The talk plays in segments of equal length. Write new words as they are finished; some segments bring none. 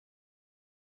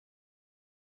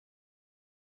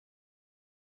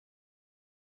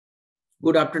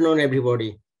Good afternoon,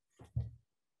 everybody.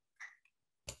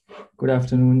 Good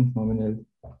afternoon, Mominul.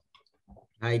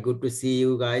 Hi, good to see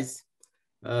you guys.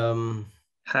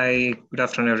 Hi, good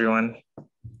afternoon, everyone.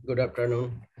 Good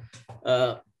afternoon.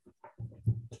 To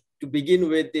begin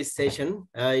with this session,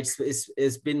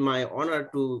 it's been my honor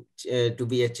to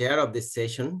be a chair of this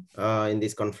session in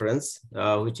this conference,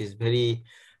 which is very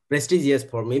prestigious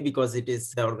for me because it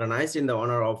is organized in the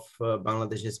honor of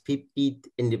Bangladesh's 50th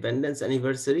independence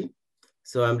anniversary.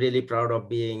 So I'm really proud of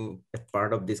being a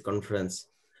part of this conference.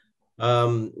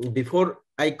 Before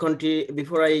I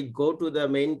go to the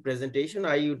main presentation,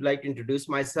 I would like to introduce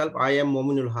myself. I am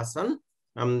Mominul Hasan.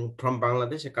 I'm from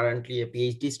Bangladesh, currently a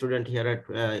PhD student here at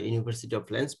University of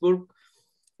Flensburg,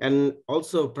 and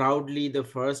also proudly the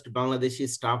first Bangladeshi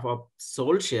staff of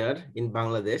SoulShare in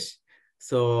Bangladesh.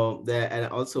 So, and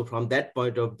also from that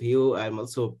point of view, I'm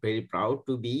also very proud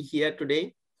to be here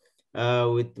today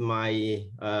with my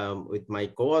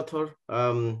co-author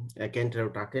Kentaro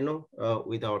Takeno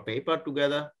with our paper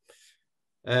together.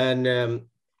 And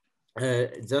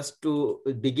just to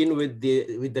begin with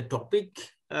the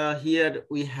topic here,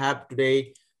 we have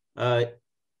today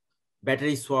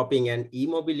battery swapping and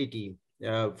e-mobility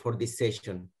for this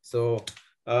session. So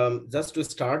just to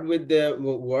start with the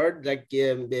word, like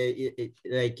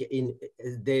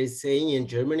they're saying in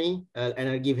Germany,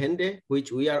 Energiewende,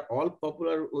 which we are all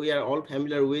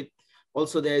familiar with.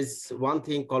 Also, there's one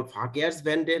thing called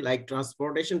Verkehrswende, like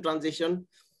transportation transition.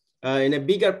 In a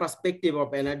bigger perspective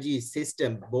of energy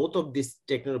system, both of these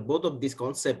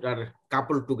concepts are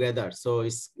coupled together. So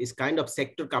it's kind of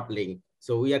sector coupling.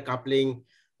 So we are coupling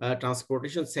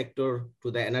transportation sector to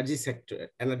the energy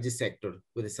sector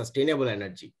with the sustainable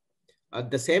energy. At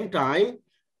the same time,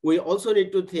 we also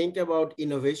need to think about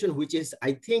innovation, which is,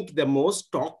 I think, the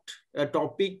most talked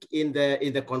topic in the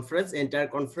entire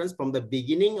conference from the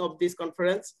beginning of this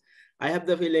conference. I have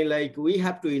the feeling like we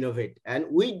have to innovate, and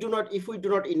if we do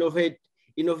not innovate,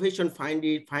 innovation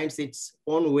finds its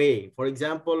own way. For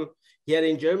example, here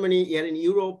in Germany, here in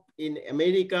Europe, in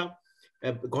America,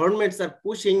 governments are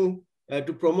pushing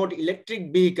to promote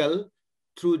electric vehicle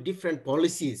through different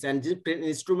policies and different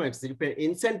instruments, different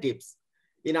incentives.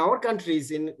 In our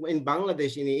countries, in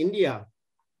Bangladesh, in India,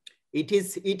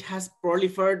 it has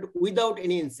proliferated without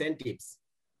any incentives.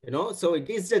 So it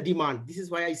is a demand. This is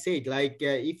why I said, like,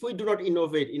 if we do not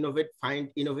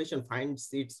innovation finds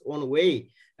its own way,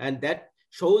 and that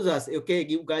shows us, okay,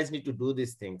 you guys need to do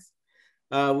these things.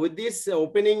 With this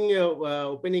opening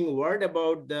word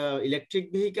about the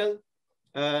electric vehicle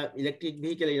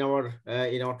in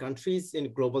our countries,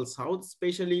 in global South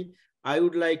especially, I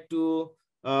would like to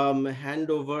hand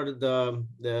over the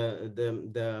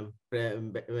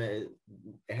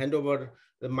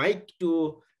mic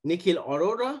to Nikhil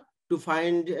Arora to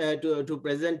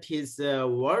present his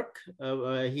work.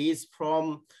 He's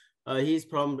from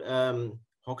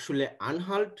Hochschule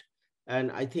Anhalt,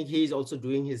 and I think he's also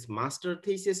doing his master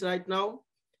thesis right now.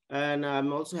 And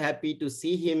I'm also happy to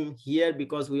see him here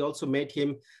because we also met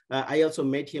him. I also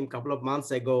met him a couple of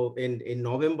months ago in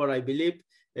November, I believe,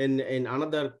 in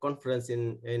another conference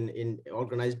in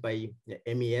organized by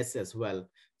MES as well.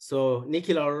 So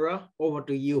Nikhil Arora, over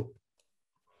to you.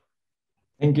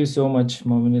 Thank you so much,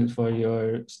 Mominul, for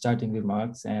your starting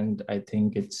remarks. And I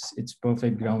think it's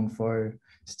perfect ground for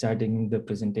starting the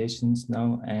presentations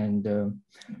now. And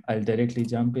I'll directly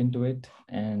jump into it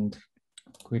and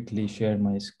quickly share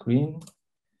my screen.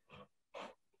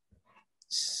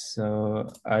 So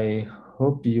I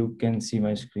hope you can see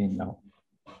my screen now.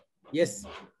 Yes.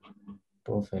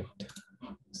 Perfect.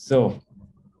 So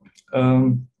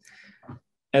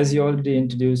as you already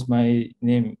introduced, my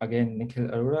name again, Nikhil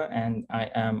Arora, and I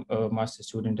am a master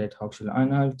student at Hochschule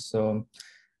Anhalt. So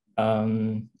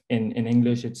in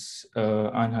English, it's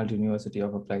Anhalt University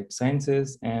of Applied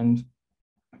Sciences. And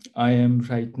I am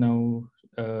right now,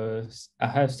 I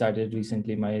have started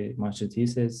recently my master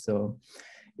thesis. So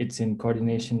it's in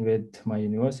coordination with my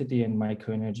university and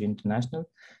MicroEnergy International.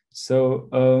 So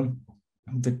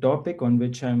the topic on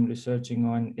which I'm researching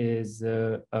on is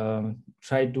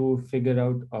try to figure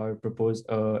out or propose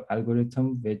an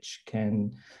algorithm which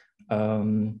can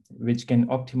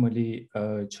optimally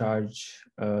charge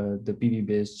the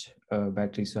PV-based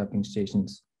battery swapping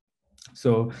stations.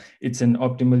 So it's an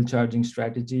optimal charging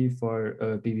strategy for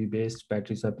PV-based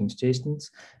battery swapping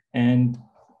stations. And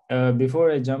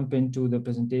before I jump into the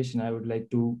presentation, I would like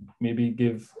to maybe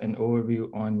give an overview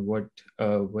on what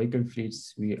vehicle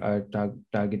fleets we are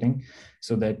targeting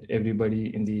so that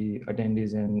everybody in the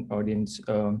attendees and audience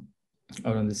are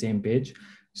on the same page.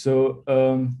 So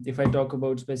if I talk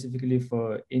about specifically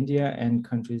for India and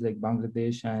countries like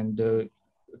Bangladesh and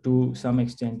to some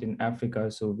extent in Africa.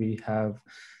 So we have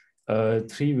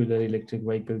three-wheeler electric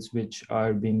vehicles which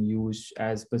are being used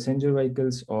as passenger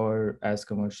vehicles or as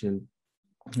commercial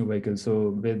vehicles. So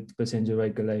with passenger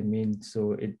vehicle, I mean,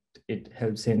 so it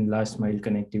helps in last mile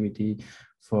connectivity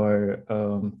for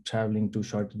traveling to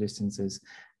shorter distances.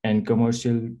 And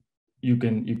commercial, you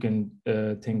can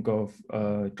think of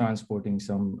transporting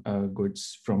some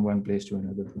goods from one place to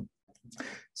another.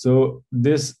 So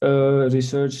this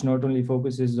research not only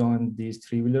focuses on these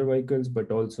three-wheeler vehicles,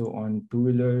 but also on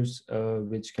two-wheelers,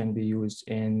 which can be used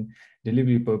in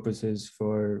delivery purposes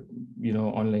for,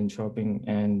 online shopping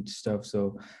and stuff.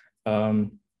 So now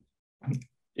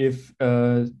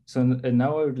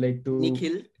I would like to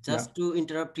Nikhil, just to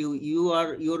interrupt you,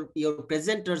 your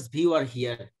presenter's view are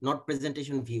here, not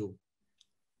presentation view.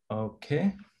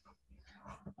 Okay.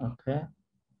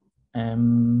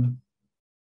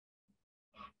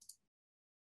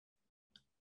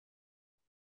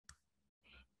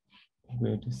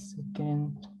 Wait a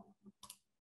second.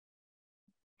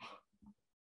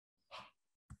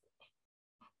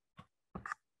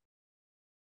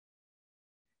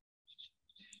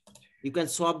 You can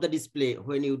swap the display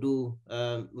when you do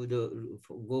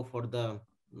go for the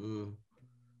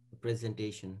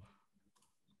presentation.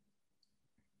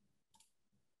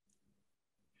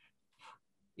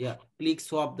 Yeah, click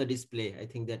swap the display. I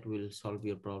think that will solve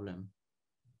your problem.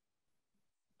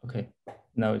 Okay,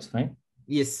 now it's fine.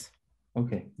 Yes.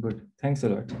 Okay, good. Thanks a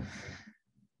lot.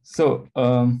 So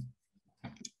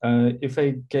if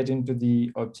I get into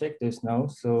the objectives now,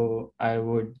 so I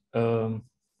would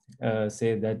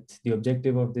say that the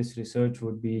objective of this research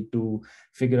would be to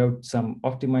figure out some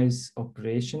optimized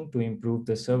operation to improve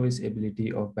the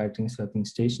serviceability of battery swapping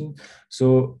station.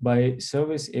 So by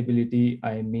serviceability,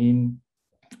 I mean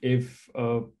if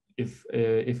a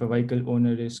vehicle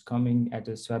owner is coming at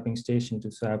a swapping station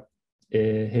to swap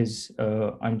his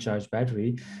uncharged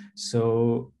battery,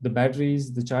 so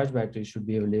the charged batteries should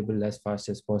be available as fast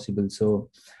as possible. So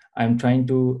I'm trying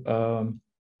to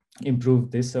improve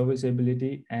this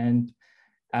serviceability, and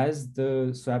as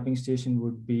the swapping station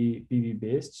would be PV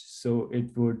based, so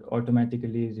it would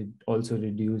automatically also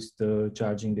reduce the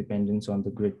charging dependence on the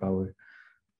grid power.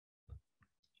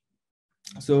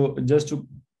 So just to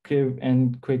give a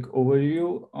quick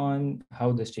overview on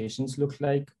how the stations look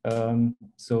like.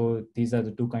 So these are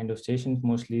the two kind of stations.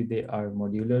 Mostly they are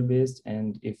modular based,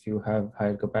 and if you have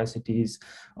higher capacities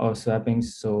of swapping,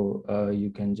 so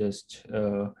you can just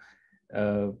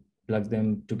plug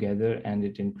them together and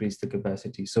it increase the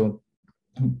capacity. So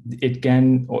it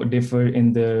can differ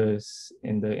in the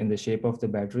shape of the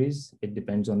batteries. It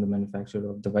depends on the manufacturer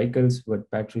of the vehicles, what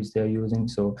batteries they are using.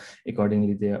 So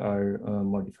accordingly, they are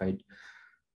modified.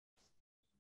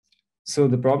 So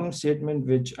the problem statement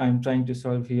which I'm trying to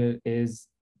solve here is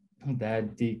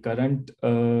that the current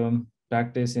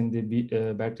practice in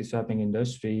the battery swapping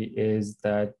industry is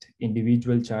that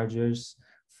individual chargers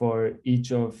for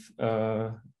each of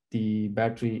the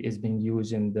battery is being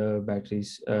used in the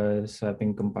batteries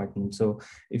swapping compartment. So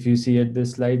if you see at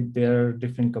this slide, there are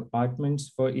different compartments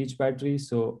for each battery.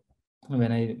 So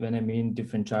when I mean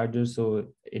different chargers, so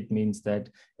it means that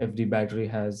every battery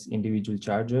has individual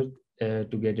charger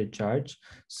to get it charged.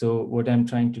 So what I'm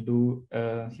trying to do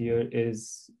here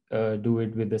is do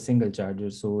it with a single charger,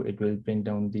 so it will bring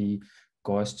down the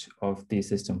cost of the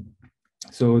system.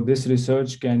 So this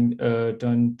research can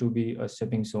turn to be a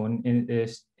stepping stone in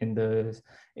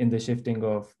the shifting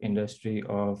of industry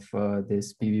of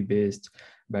this PV based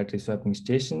battery swapping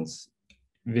stations,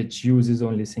 which uses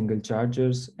only single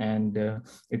chargers, and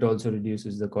it also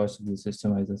reduces the cost of the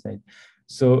system, as I said.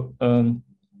 So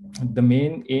the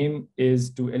main aim is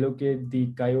to allocate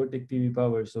the chaotic PV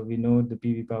power. So we know the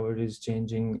PV power is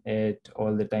changing at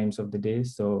all the times of the day.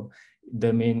 So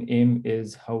the main aim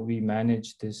is how we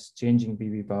manage this changing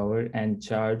PV power and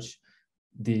charge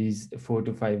these 4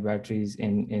 to 5 batteries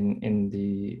in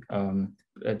the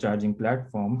charging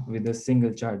platform with a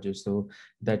single charger. So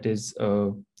that is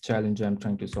a challenge I'm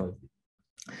trying to solve.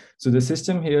 So the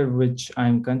system here, which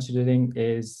I'm considering,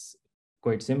 is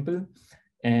quite simple.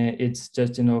 It's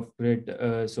just an off-grid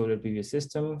solar PV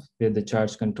system with the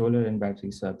charge controller and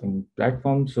battery swapping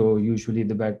platform. So usually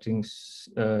the battery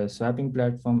swapping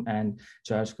platform and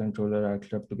charge controller are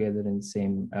clubbed together in the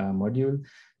same module.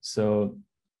 So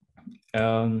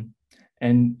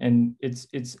and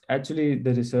it's actually,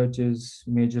 the research is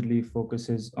majorly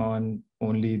focuses on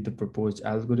only the proposed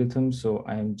algorithm. So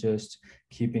I'm just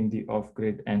keeping the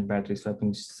off-grid and battery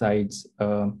swapping sides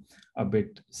a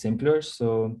bit simpler.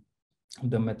 So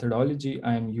the methodology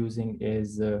I'm using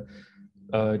is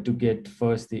to get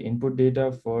first the input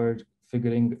data for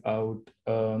figuring out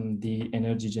the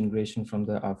energy generation from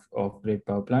the off-grid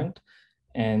power plant.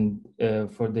 And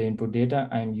for the input data,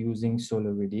 I'm using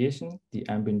solar radiation, the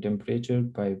ambient temperature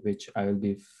by which I will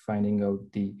be finding out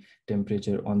the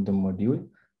temperature on the module,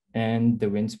 and the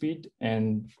wind speed.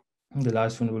 And the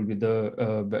last one will be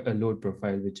the load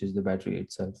profile, which is the battery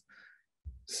itself.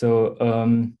 So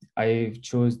I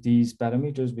chose these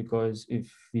parameters because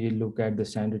if we look at the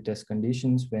standard test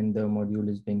conditions when the module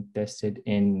is being tested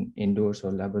in indoors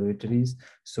or laboratories,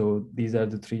 so these are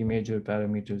the three major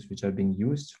parameters which are being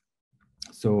used.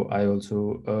 So I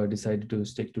also decided to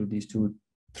stick to these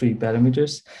three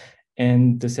parameters.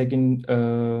 And the second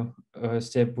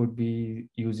step would be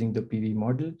using the PV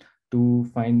model to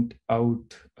find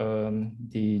out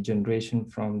the generation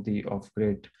from the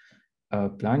off-grid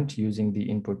plant using the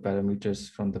input parameters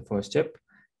from the first step.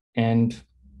 And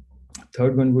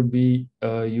third one would be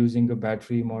using a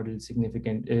battery model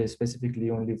specifically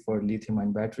only for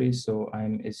lithium-ion batteries. So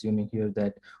I'm assuming here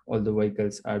that all the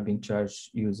vehicles are being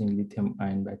charged using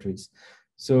lithium-ion batteries.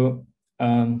 So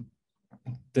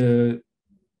the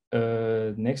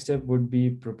next step would be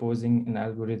proposing an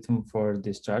algorithm for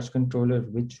this charge controller,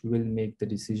 which will make the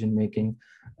decision making,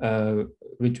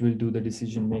 which will do the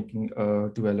decision making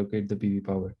to allocate the PV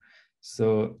power.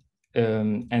 So,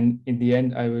 and in the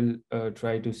end, I will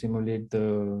try to simulate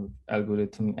the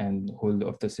algorithm and whole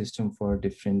of the system for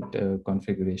different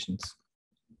configurations.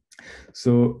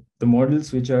 So the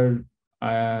models which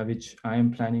I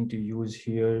am planning to use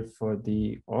here for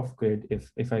the off-grid,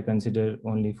 if I consider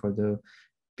only for the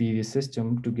PV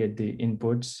system to get the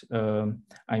inputs,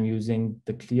 I'm using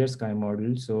the clear sky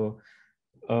model. So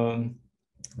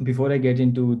before I get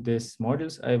into this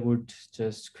models, I would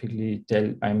just quickly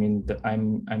tell,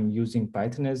 I'm using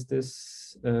Python as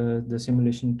this the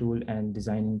simulation tool and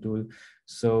designing tool.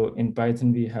 So in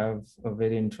Python, we have a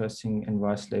very interesting and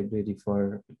vast library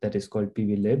for that is called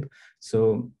PVlib.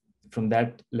 So from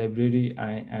that library,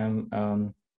 I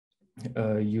am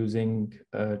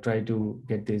try to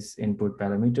get these input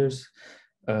parameters.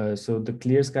 So the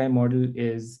clear sky model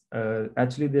is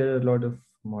actually there are a lot of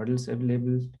models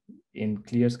available in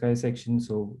clear sky section.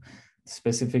 So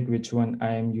specific which one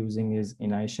I am using is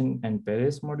Initian and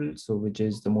Perez model, so which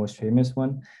is the most famous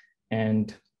one.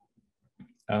 And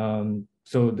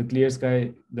so the clear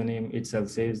sky, the name itself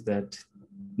says that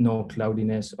no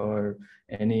cloudiness or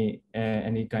any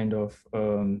kind of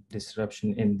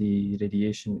disruption in the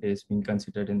radiation is being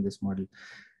considered in this model.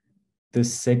 The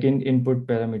second input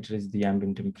parameter is the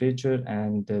ambient temperature,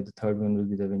 and the third one will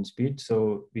be the wind speed.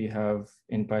 So we have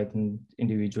in Python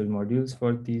individual modules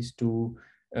for these two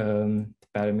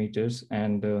parameters.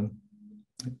 And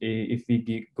if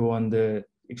we go on the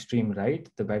extreme right,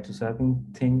 the battery swapping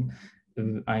thing,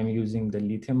 I'm using the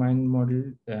lithium-ion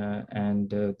model, and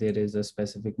there is a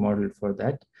specific model for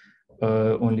that,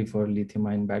 only for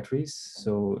lithium-ion batteries.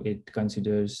 So it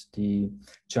considers the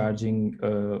charging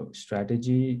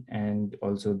strategy and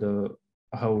also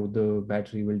how the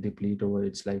battery will deplete over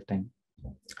its lifetime.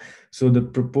 So the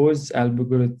proposed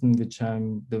algorithm,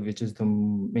 which is the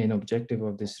main objective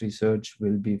of this research,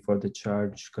 will be for the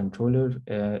charge controller,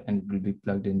 and will be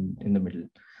plugged in the middle.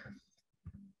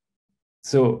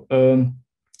 So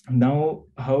now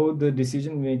how the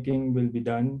decision making will be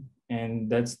done, and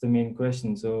that's the main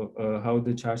question. So how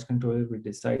the charge controller will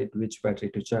decide which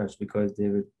battery to charge, because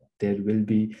there will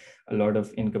be a lot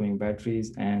of incoming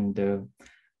batteries, and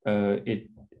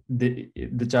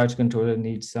the charge controller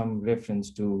needs some reference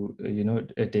to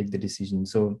take the decision.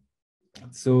 So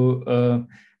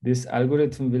this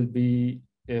algorithm will be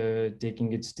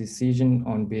taking its decision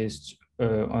on based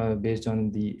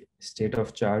on the state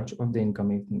of charge of the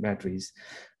incoming batteries.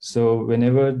 So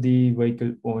whenever the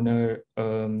vehicle owner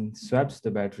swaps the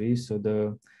batteries, so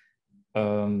the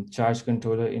charge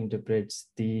controller interprets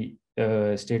the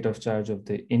state of charge of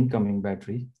the incoming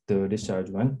battery, the discharge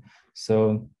one.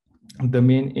 So the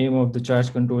main aim of the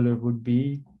charge controller would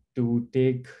be to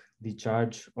take the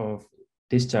charge of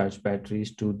discharge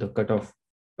batteries to the cutoff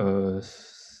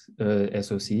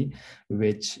SOC,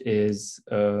 which is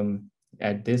the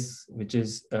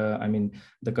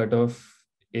cutoff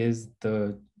is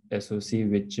the SOC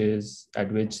which is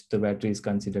at which the battery is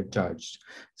considered charged.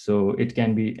 So it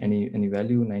can be any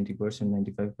value, 90%,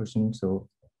 95%. So,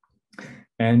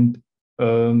 and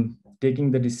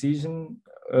taking the decision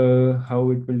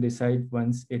how it will decide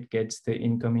once it gets the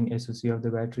incoming SOC of the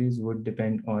batteries would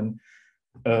depend on,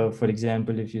 for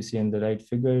example, if you see in the right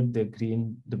figure, the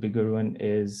green, the bigger one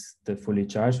is the fully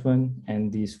charged one,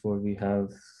 and these four we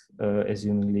have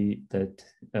assumingly that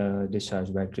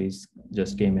discharge batteries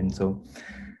just came in. So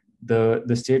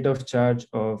the state of charge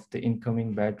of the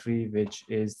incoming battery, which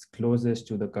is closest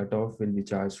to the cutoff, will be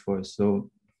charged first. So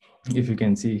if you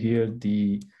can see here,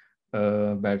 the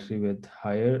battery with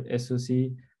higher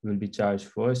SOC will be charged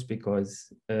first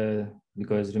because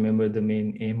remember, the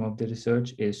main aim of the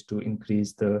research is to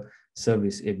increase the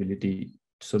serviceability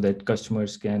so that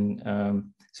customers can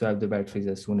swap the batteries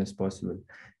as soon as possible.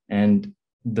 And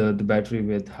the battery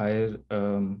with higher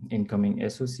incoming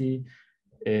SOC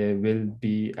will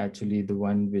be actually the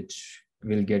one which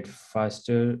will get fast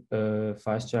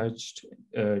charged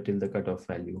till the cutoff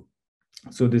value.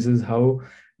 So this is how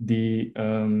this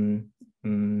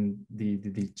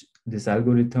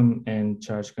algorithm and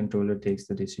charge controller takes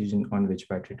the decision on which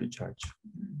battery to charge.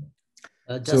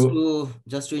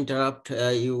 Just to interrupt,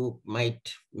 you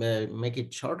might make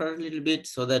it shorter a little bit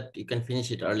so that you can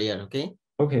finish it earlier. Okay.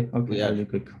 Okay. I'll be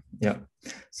quick. Yeah.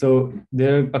 So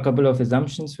there are a couple of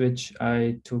assumptions which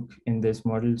I took in this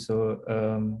model. So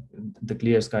the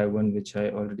clear sky one, which I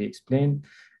already explained.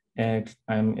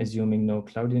 I'm assuming no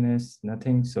cloudiness,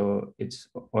 nothing. So it's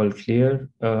all clear.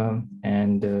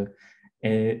 And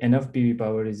enough PV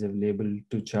power is available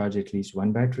to charge at least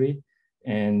one battery.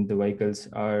 And the vehicles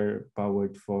are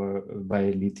powered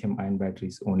by lithium-ion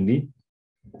batteries only.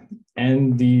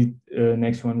 And the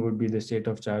next one would be the state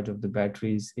of charge of the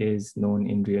batteries is known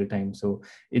in real time. So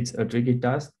it's a tricky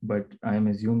task, but I'm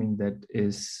assuming that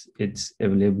it's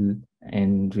available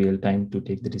in real time to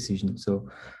take the decision. So,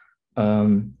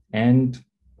 and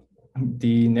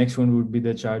the next one would be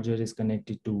the charger is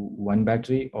connected to one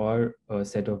battery or a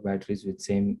set of batteries with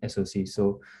same SOC.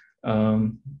 So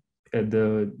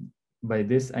by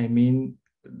this, I mean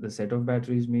the set of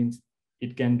batteries means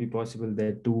it can be possible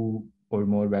that two or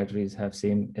more batteries have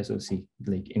same SOC,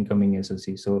 like incoming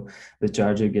SOC. So the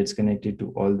charger gets connected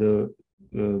to all the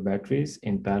batteries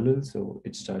in parallel. So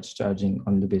it starts charging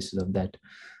on the basis of that.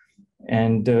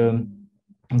 And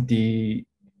the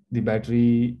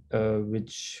battery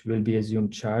which will be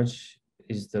assumed charged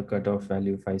is the cutoff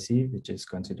value 5C, which is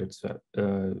considered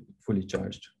fully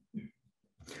charged.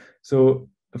 So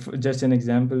just an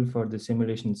example for the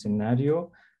simulation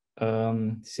scenario,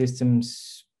 system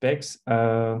specs,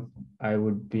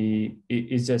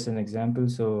 it's just an example.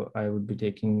 So I would be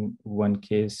taking one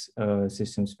case,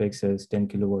 system specs as 10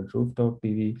 kilowatt rooftop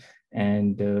PV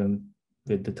and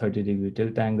with the 30-degree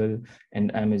tilt angle.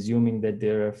 And I'm assuming that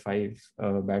there are 5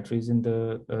 batteries in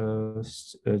the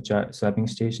swapping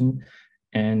station.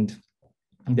 And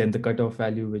then the cutoff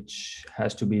value, which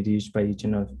has to be reached by each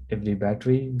and every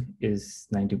battery, is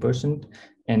 90%.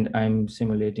 And I'm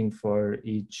simulating for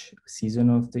each season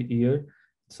of the year.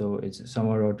 So it's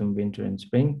summer, autumn, winter, and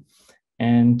spring.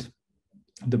 And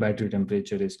the battery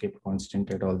temperature is kept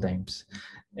constant at all times.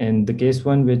 In the case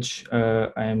one, which I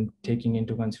am taking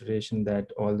into consideration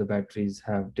that all the batteries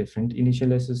have different initial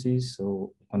SOCs.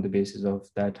 So on the basis of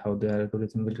that, how the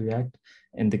algorithm will react.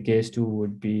 And the case two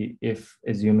would be if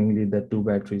assumingly that 2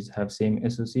 batteries have same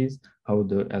SOCs, how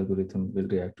the algorithm will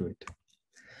react to it.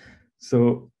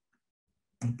 So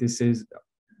this is,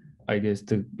 I guess,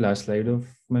 the last slide of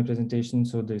my presentation.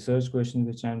 So the research question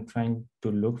which I'm trying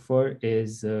to look for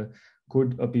is,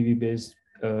 could a PV-based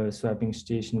swapping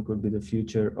station could be the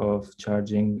future of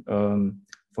charging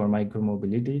for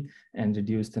micromobility and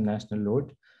reduce the national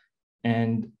load?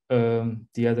 And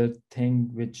the other thing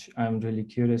which I'm really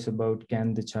curious about,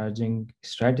 can the charging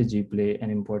strategy play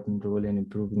an important role in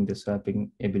improving the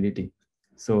swapping ability?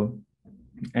 So,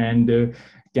 and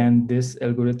can this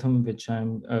algorithm which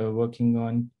I'm working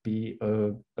on be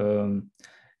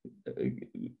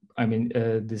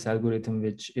this algorithm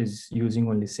which is using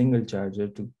only single charger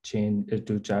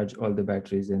to charge all the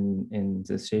batteries in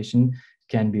the station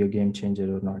can be a game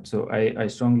changer or not? So I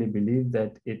strongly believe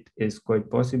that it is quite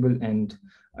possible, and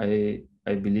I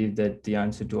believe that the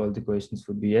answer to all the questions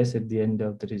would be yes at the end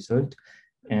of the result.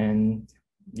 And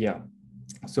yeah,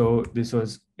 so this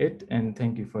was it, and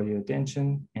thank you for your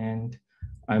attention, and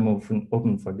I'm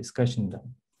open for discussion now.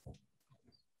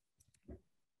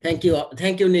 Thank you,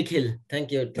 Nikhil.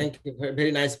 Thank you.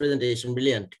 Very nice presentation,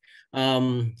 brilliant.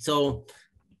 So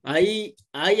I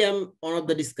am one of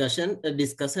the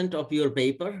discussant of your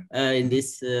paper in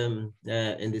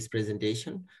this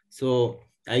presentation. So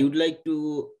I would like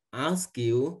to ask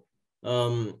you,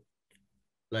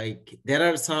 like there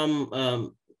are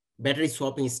some battery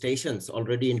swapping stations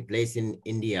already in place in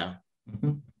India.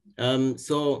 Mm-hmm.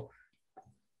 So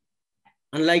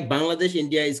unlike Bangladesh,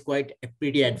 India is quite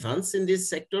pretty advanced in this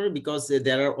sector because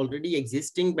there are already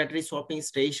existing battery swapping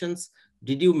stations.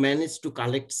 Did you manage to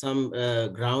collect some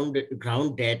ground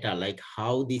data, like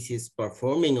how this is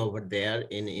performing over there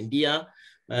in India?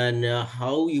 and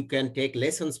how you can take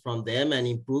lessons from them and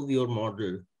improve your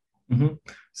model. Mm-hmm.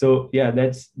 So yeah,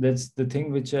 that's the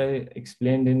thing which I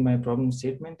explained in my problem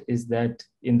statement, is that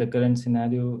in the current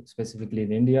scenario, specifically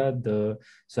in India, the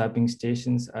swapping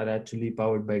stations are actually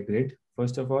powered by grid,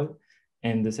 first of all.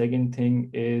 And the second thing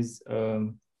is,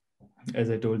 as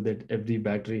I told, that every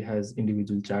battery has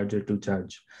individual charger to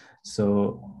charge.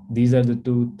 So these are the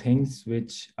two things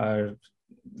which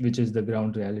is the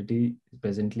ground reality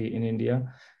presently in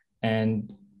India.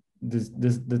 And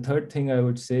the third thing I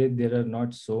would say, there are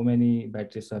not so many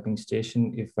battery swapping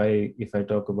station if I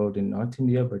talk about in North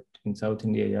India, but in South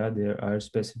India, yeah, there are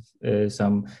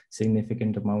some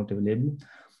significant amount available.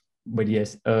 But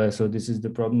yes, so this is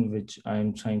the problem which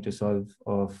I'm trying to solve,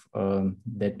 of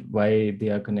that why they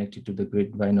are connected to the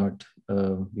grid. Why not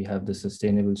we have the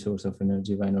sustainable source of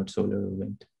energy? Why not solar or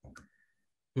wind?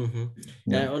 Mm-hmm.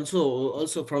 Yeah.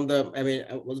 Also from the, I mean,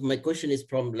 my question is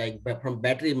from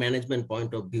battery management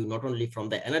point of view, not only from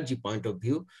the energy point of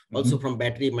view, also from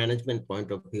battery management point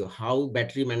of view, how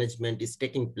battery management is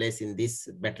taking place in this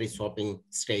battery swapping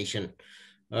station.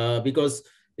 Because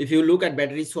if you look at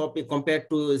battery swapping compared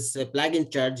to plug-in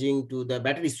charging to the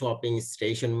battery swapping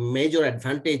station, major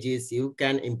advantage is you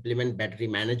can implement battery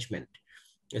management.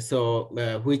 So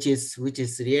which is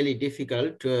really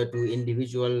difficult to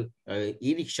individual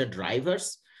e-rickshaw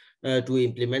drivers to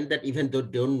implement that, even though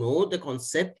they don't know the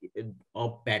concept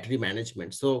of battery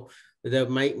management. So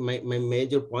my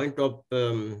major point of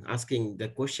asking the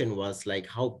question was like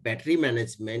how battery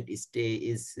management is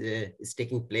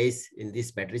taking place in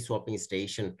this battery swapping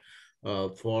station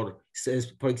for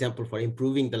example, for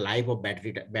improving the life of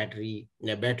battery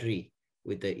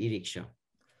with the e-rickshaw.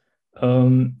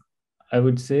 I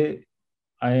would say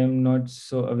I am not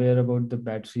so aware about the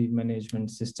battery management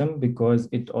system, because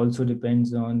it also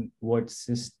depends on what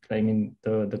system, I mean,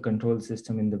 the control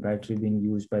system in the battery being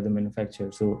used by the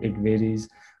manufacturer. So it varies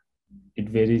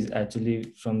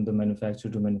actually from the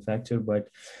manufacturer to manufacturer. But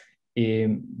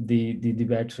the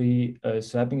battery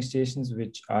swapping stations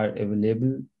which are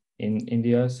available in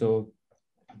India, so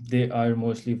they are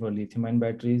mostly for lithium-ion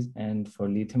batteries. And for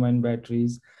lithium-ion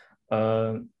batteries,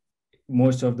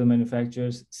 most of the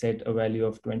manufacturers set a value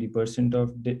of 20%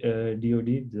 of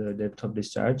DOD, the depth of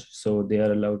discharge. So they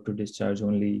are allowed to discharge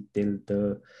only till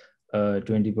the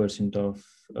 20% of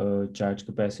charge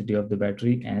capacity of the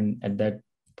battery. And at that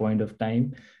point of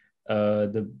time,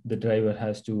 the driver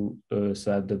has to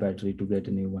swap the battery to get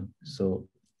a new one. So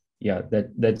yeah,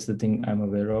 that's the thing I'm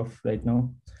aware of right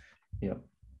now. Yeah.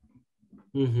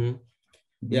 Mm-hmm.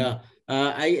 Yeah,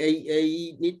 I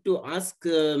need to ask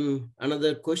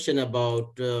another question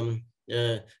about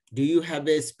do you have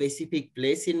a specific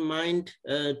place in mind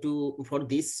for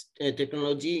this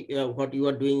technology, what you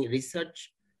are doing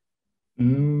research?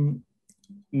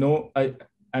 No, I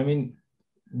mean,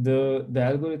 the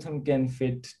algorithm can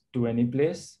fit to any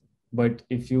place, but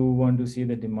if you want to see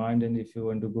the demand and if you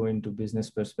want to go into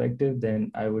business perspective, then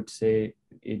I would say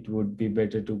it would be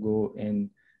better to go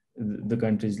in the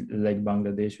countries like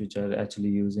Bangladesh, which are actually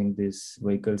using these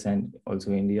vehicles, and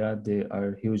also India. There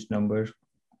are huge number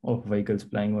of vehicles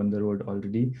flying on the road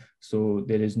already, so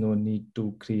there is no need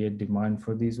to create demand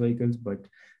for these vehicles. But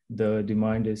the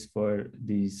demand is for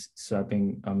these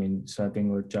swapping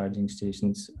or charging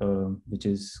stations, which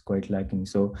is quite lacking.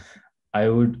 So I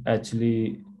would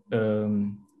actually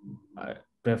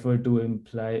prefer to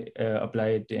apply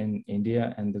it in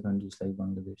India and the countries like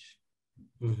Bangladesh.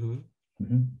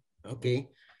 Okay.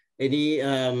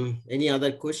 Any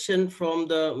other question from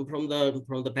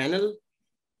the panel?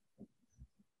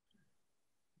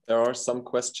 There are some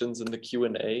questions in the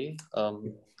Q&A.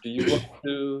 Do you want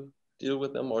to deal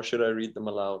with them, or should I read them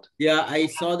aloud? Yeah, I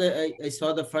saw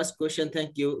the first question.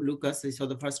 Thank you, Lucas. I saw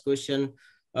the first question.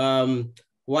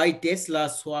 Why Tesla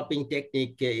swapping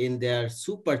technique in their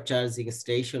supercharging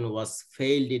station was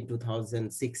failed in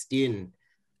 2016?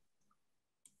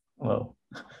 Well,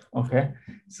 okay.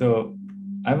 So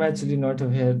I'm actually not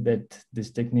aware that this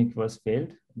technique was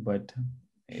failed, but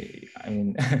I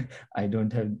mean, I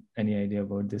don't have any idea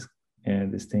about this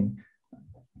thing.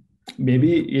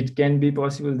 Maybe it can be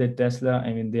possible that Tesla,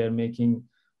 I mean, they are making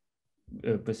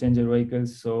passenger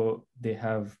vehicles, so they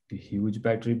have the huge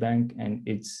battery bank, and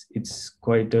it's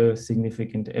quite a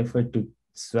significant effort to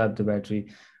swap the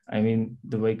battery. I mean,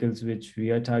 the vehicles which we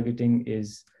are targeting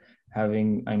is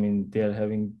having, I mean, they are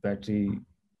having battery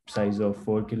size of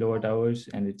 4 kilowatt hours,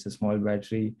 and it's a small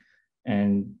battery,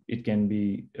 and it can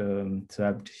be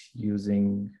swapped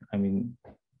using, I mean,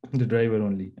 the driver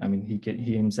only. I mean, he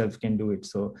himself can do it.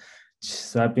 So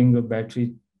swapping a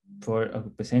battery for a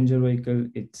passenger vehicle,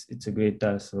 it's a great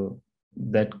task. So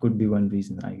that could be one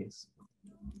reason, I guess.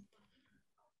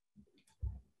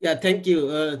 Yeah, thank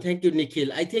you,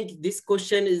 Nikhil. I think this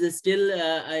question is still.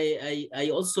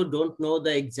 I also don't know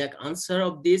the exact answer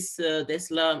of this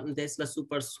Tesla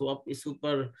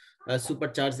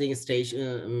supercharging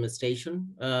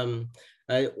station.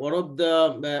 One of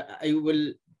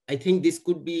the I think this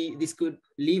could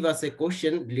leave us a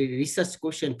research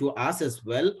question to us as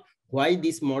well. Why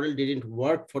this model didn't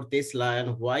work for Tesla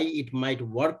and why it might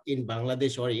work in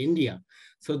Bangladesh or India.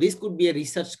 So this could be a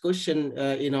research question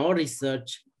in our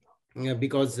research.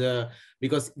 Because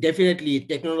definitely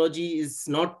technology is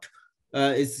not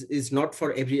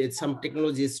for every. Some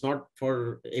technology is not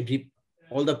for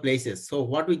all the places. So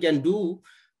what we can do,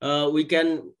 we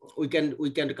can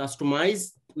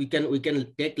customize. We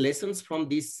can take lessons from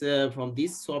these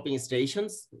swapping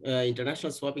stations,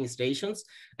 international swapping stations,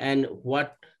 and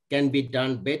what can be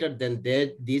done better than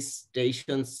these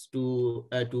stations to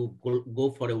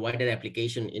go for a wider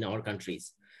application in our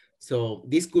countries. So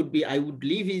this could be, I would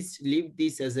leave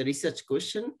this as a research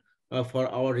question for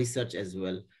our research as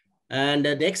well. And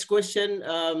the next question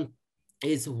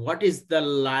is, what is the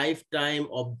lifetime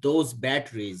of those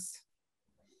batteries?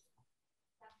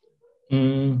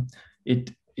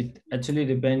 It actually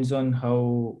depends on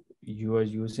how you are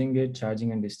using it,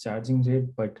 charging and discharging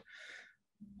it, but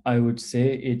I would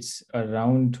say it's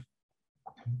around.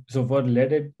 So for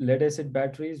lead acid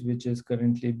batteries, which is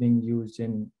currently being used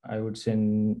in, I would say,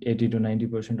 in 80 to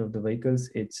 90% of the vehicles,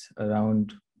 it's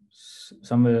around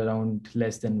somewhere around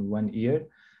less than 1 year,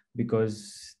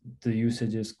 because the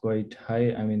usage is quite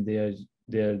high. I mean, these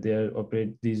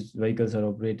vehicles are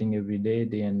operating every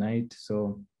day and night.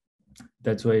 So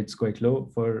that's why it's quite low.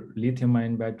 For lithium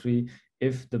ion battery,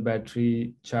 if the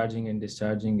battery charging and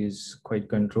discharging is quite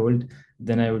controlled,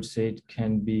 then I would say it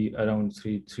can be around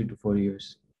 3 to 4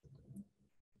 years.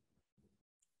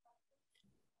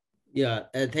 Yeah,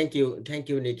 thank you,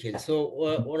 Nikhil.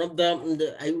 So one of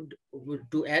I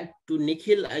would to add to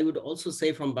Nikhil, I would also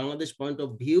say from Bangladesh point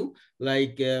of view,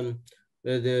 like on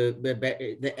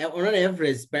an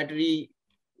average, battery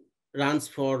runs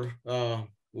for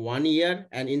 1 year,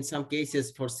 and in some cases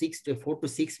for 4 to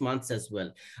 6 months as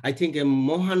well. I think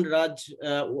Mohan Raj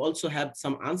also had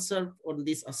some answer on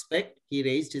this aspect. He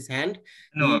raised his hand.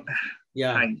 No,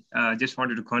 yeah. I just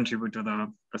wanted to contribute to the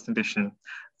presentation.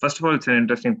 First of all, it's an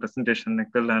interesting presentation,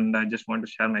 Nikhil, and I just want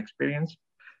to share my experience.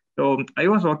 So I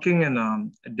was working in a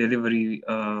delivery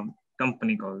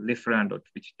company called Liferando,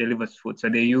 which delivers food. So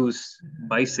they use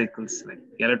bicycles, like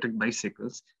electric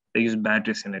bicycles. They use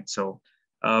batteries in it. So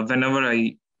whenever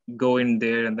I go in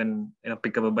there and then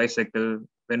pick up a bicycle,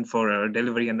 went for a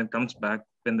delivery, and then comes back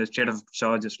when the state of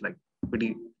charge is like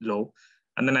pretty low,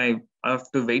 and then I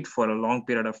have to wait for a long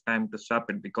period of time to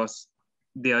swap it, because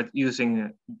they are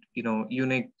using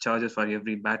unique charges for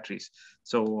every batteries.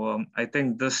 So I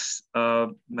think this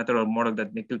method or model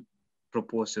that Nikhil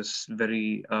proposes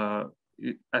very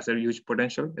has a huge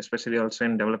potential, especially also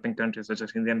in developing countries such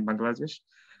as India and Bangladesh.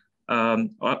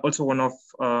 Also,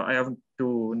 I have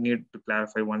to need to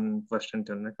clarify one question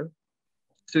to Nikhil.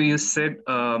 So you said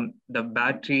the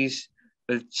batteries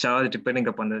will charge depending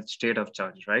upon the state of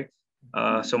charge, right?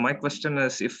 So my question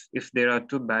is, if there are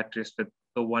two batteries with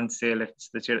the one, say, the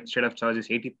state of charge is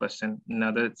 80%,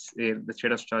 another say the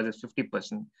state of charge is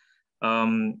 50%,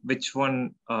 which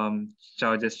one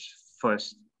charges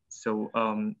first? So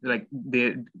like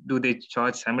do they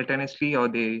charge simultaneously, or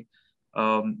they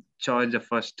charge the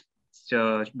first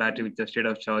battery with the state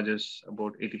of charge is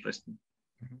about 80%?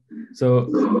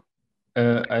 So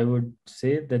I would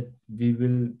say that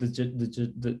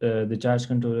the charge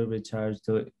controller will charge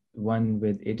the one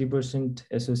with 80%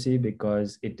 SOC,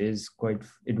 because it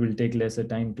will take lesser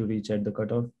time to reach at the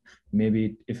cutoff.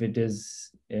 Maybe if it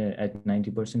is at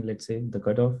 90%, let's say, the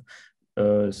cutoff,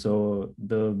 so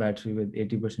the battery with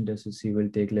 80% SOC will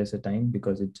take lesser time,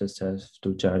 because it just has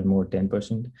to charge more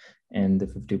 10%, and the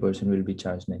 50% will be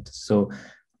charged next. So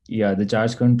yeah, the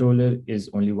charge controller is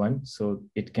only one, so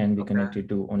it can be connected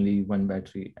to only one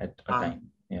battery at a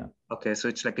time. Yeah. Okay, so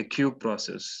it's like a queue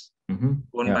process.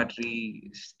 One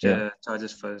battery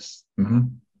charges first.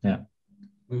 Yeah.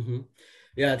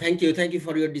 Yeah, thank you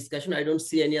for your discussion. I don't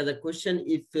see any other question.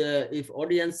 If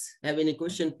audience have any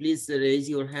question, please raise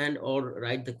your hand or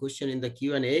write the question in the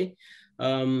Q&A.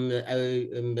 That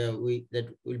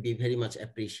will be very much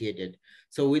appreciated.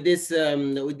 So with this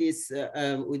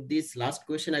last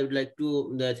question, I would like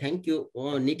to thank you,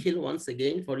 Nikhil, once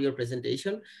again for your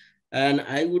presentation, and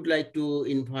I would like to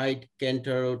invite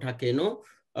Kentaro Takeno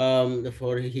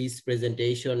for his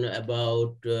presentation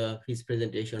about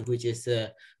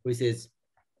which is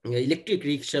electric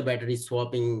rickshaw battery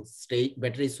swapping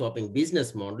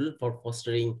business model for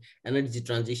fostering energy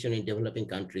transition in developing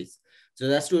countries. So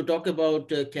that's to talk about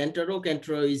Kentaro.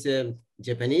 Kentaro is a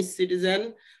Japanese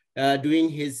citizen.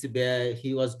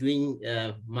 He was doing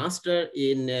master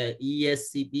in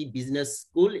ESCP Business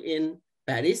School in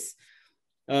Paris.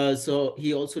 So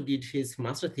he also did his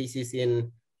master thesis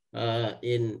in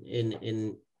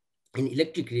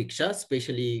electric rickshaw,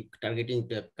 especially targeting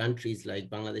the countries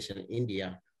like Bangladesh and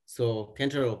India. So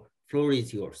Kentaro, floor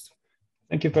is yours.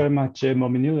 Thank you very much,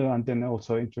 Mominul, and then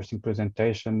also interesting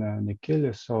presentation,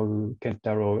 Nikhil. So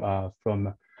Kentaro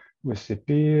from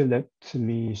ESCP. Let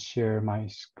me share my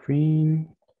screen.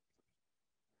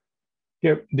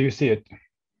 Here, do you see it?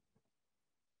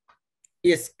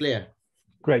 Yes, clear.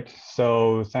 Great.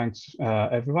 So thanks,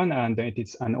 everyone. And it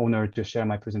is an honor to share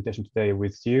my presentation today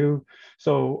with you.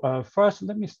 So first,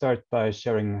 let me start by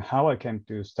sharing how I came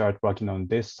to start working on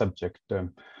this subject.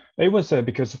 It was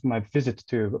because of my visit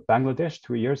to Bangladesh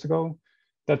 2 years ago.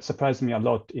 That surprised me a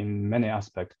lot in many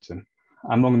aspects.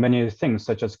 Among many things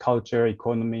such as culture,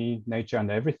 economy, nature,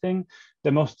 and everything,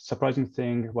 the most surprising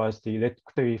thing was the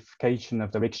electrification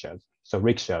of the rickshaws. So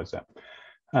rickshaws.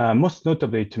 Most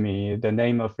notably to me, the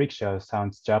name of rickshaw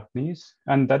sounds Japanese,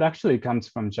 and that actually comes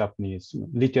from Japanese.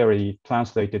 Literally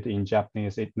translated in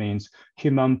Japanese, it means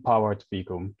human-powered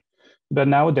vehicle. But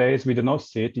nowadays, we do not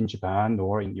see it in Japan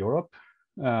or in Europe.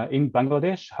 In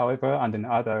Bangladesh, however, and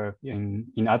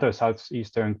in other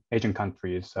Southeastern Asian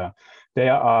countries, they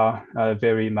are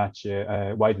very much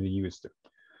widely used.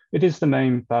 It is the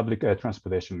main public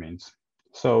transportation means.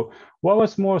 So what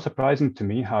was more surprising to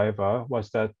me, however, was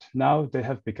that now they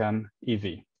have become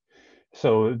EV.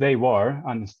 So they were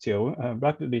and still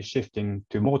rapidly shifting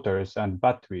to motors and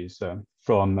batteries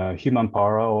from human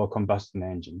power or combustion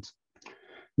engines.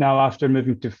 Now, after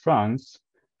moving to France,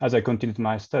 as I continued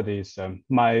my studies,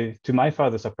 to my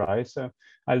further surprise,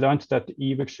 I learned that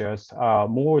e-rickshaws are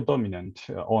more dominant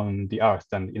on the earth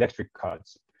than electric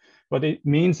cars. What it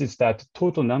means is that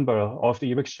total number of the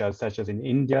e-rickshaws, such as in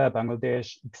India,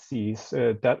 Bangladesh, exceeds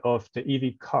that of the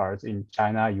EV cars in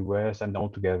China, US, and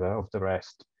altogether of the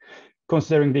rest.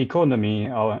 Considering the economy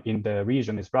in the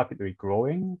region is rapidly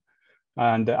growing,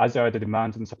 and as are the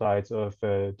demands and supplies of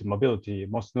the mobility,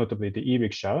 most notably the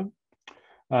e-rickshaw,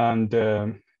 and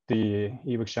the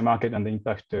e-rickshaw market and the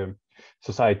impact to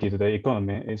society, to the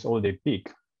economy is already big.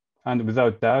 And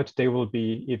without doubt, they will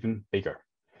be even bigger.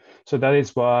 So that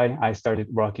is why I started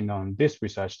working on this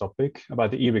research topic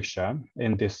about the e-rickshaw.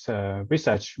 In this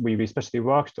research, we especially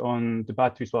worked on the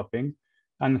battery swapping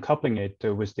and coupling it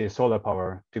with the solar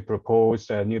power to propose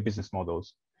new business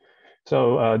models.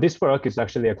 So this work is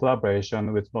actually a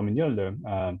collaboration with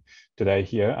Mominul today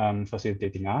here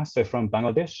facilitating us from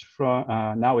Bangladesh,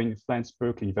 now in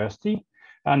Flensburg University,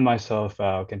 and myself,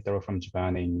 Kentaro from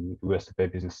Japan in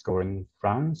ESCP Business School in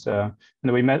France. And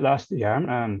we met last year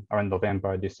around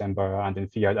November, December, and then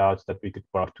figured out that we could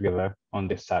work together on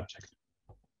this subject.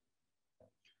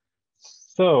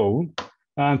 So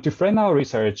to frame our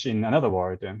research in another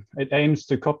word, it aims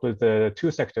to couple the two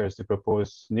sectors to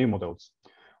propose new models.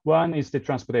 One is the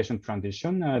transportation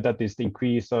transition, that is the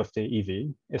increase of the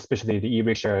EV, especially the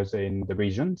e-rickshaws in the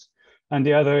regions. And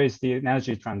the other is the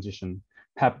energy transition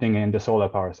happening in the solar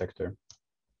power sector.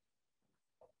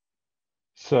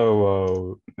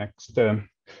 So next,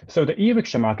 so the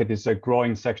e-rickshaw market is a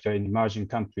growing sector in emerging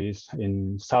countries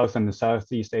in South and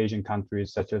Southeast Asian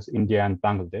countries such as India and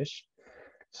Bangladesh.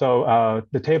 So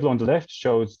the table on the left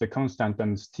shows the constant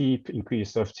and steep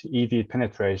increase of EV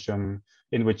penetration,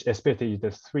 in which especially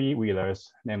the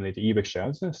three-wheelers, namely the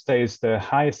e-rickshaws, stays the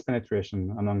highest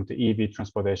penetration among the EV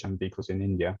transportation vehicles in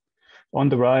India. On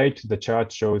the right, the chart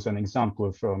shows an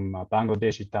example from a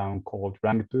Bangladeshi town called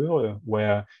Rangpur,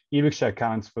 where e-rickshaw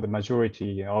accounts for the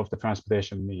majority of the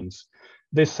transportation means.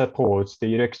 This supports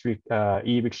the electric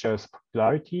e-rickshaw's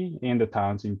popularity in the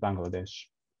towns in Bangladesh.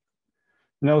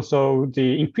 And also,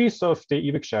 the increase of the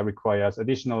e-rickshaw requires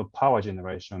additional power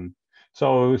generation.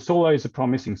 So solar is a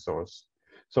promising source.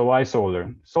 So why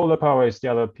solar? Solar power is the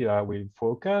other pillar we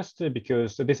focused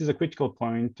because this is a critical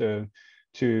point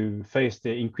to face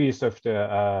the increase of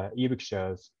the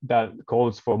e-rickshaws that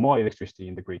calls for more electricity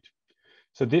in the grid.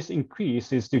 So this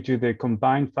increase is due to the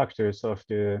combined factors of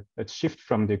the shift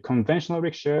from the conventional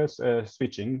rickshaws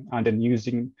switching and then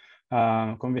using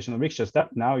conventional rickshaws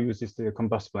that now uses the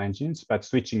combustible engines, but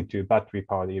switching to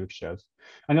battery-powered e-rickshaws.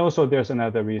 And also there's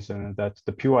another reason that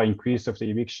the pure increase of the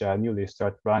e-rickshaw newly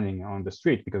start running on the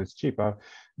street because it's cheaper,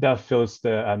 that fills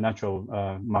the natural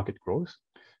market growth.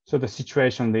 So the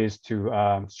situation leads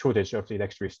to shortage of the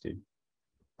electricity.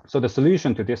 So the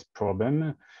solution to this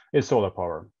problem is solar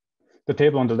power. The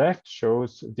table on the left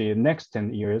shows the next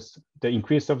 10 years, the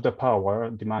increase of the power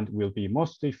demand will be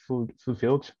mostly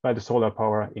fulfilled by the solar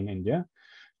power in India.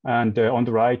 And on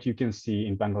the right, you can see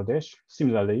in Bangladesh,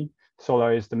 similarly,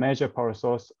 solar is the major power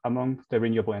source among the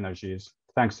renewable energies,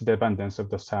 thanks to the abundance of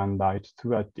the sunlight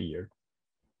throughout the year.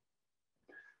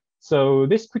 So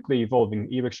this quickly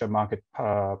evolving e-rickshaw market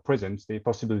presents the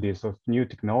possibilities of new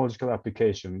technological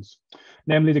applications,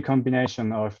 namely the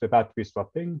combination of the battery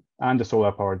swapping and the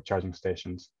solar powered charging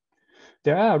stations.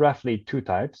 There are roughly two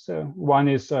types. One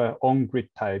is on-grid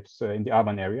types in the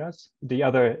urban areas. The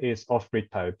other is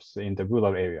off-grid types in the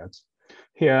rural areas.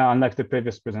 Here, unlike the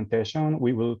previous presentation,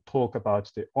 we will talk about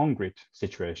the on-grid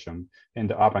situation in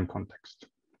the urban context.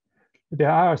 There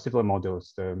are several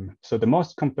models. So the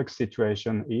most complex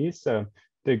situation is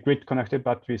the grid-connected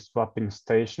battery swapping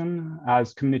station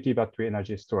as community battery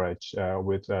energy storage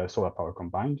with solar power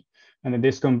combined. And then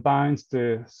this combines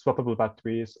the swappable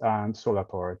batteries and solar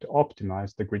power to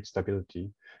optimize the grid stability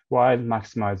while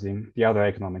maximizing the other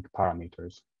economic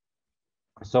parameters.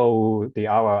 So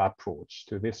our approach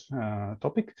to this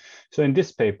topic. So in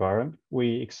this paper,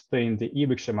 we explain the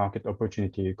e-rickshaw market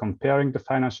opportunity comparing the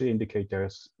financial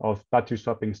indicators of battery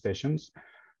swapping stations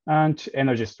and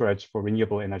energy storage for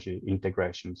renewable energy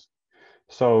integrations.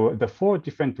 So the 4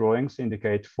 different drawings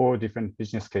indicate 4 different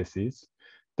business cases.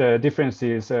 The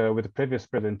differences with the previous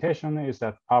presentation is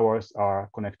that ours are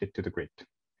connected to the grid.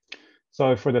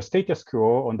 So for the status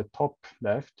quo on the top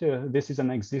left, this is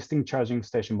an existing charging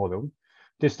station model.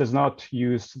 This does not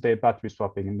use the battery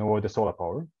swapping nor the solar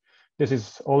power. This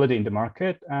is already in the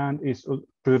market and is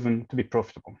proven to be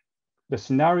profitable. The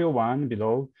scenario 1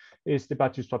 below is the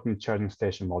battery swapping charging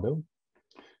station model.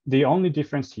 The only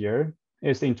difference here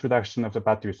is the introduction of the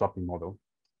battery swapping model.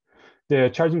 The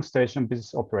charging station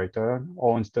business operator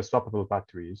owns the swappable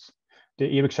batteries. The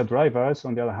e-rickshaw drivers,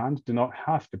 on the other hand, do not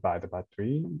have to buy the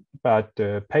battery, but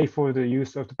pay for the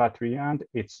use of the battery and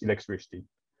its electricity.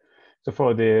 So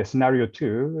for the scenario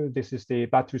 2, this is the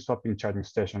battery swapping charging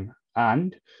station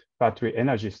and battery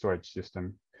energy storage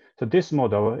system. So this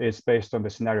model is based on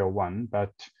the scenario 1, but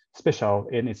special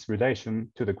in its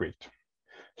relation to the grid.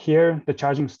 Here, the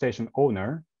charging station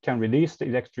owner can release the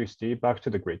electricity back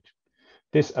to the grid.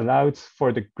 This allows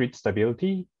for the grid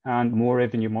stability and more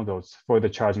revenue models for the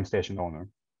charging station owner.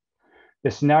 The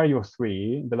scenario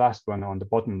 3, the last one on the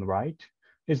bottom right,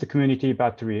 is the community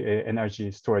battery energy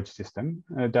storage system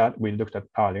that we looked at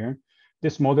earlier.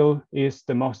 This model is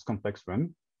the most complex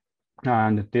one,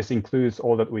 and this includes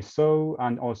all that we saw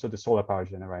and also the solar power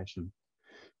generation.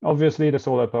 Obviously, the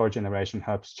solar power generation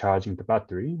helps charging the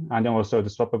battery, and also the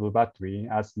swappable battery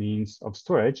as means of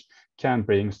storage can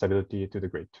bring stability to the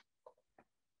grid.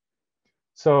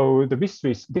 So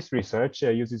this research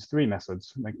uses 3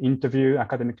 methods, like interview,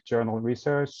 academic journal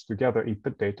research, to gather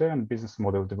input data, and business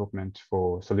model development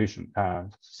for solution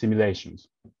simulations.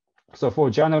 So for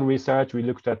journal research, we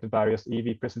looked at the various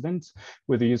EV precedents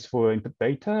with useful input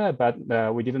data,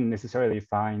 but we didn't necessarily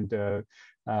find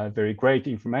very great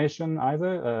information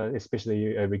either,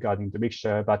 especially regarding the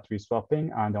rickshaw battery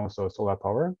swapping and also solar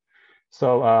power.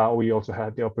 So we also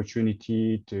had the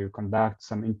opportunity to conduct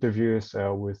some interviews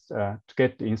to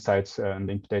get the insights and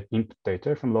input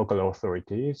data from local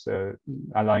authorities,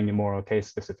 allowing more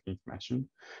case-specific information.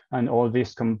 And all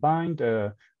this combined,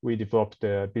 we developed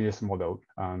a business model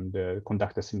and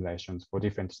conducted simulations for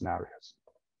different scenarios.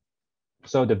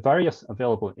 So the various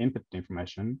available input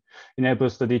information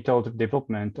enables the detailed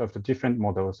development of the different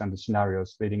models and the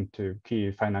scenarios leading to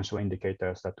key financial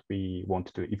indicators that we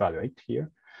want to evaluate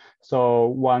here. So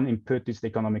one input is the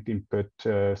economic input,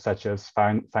 such as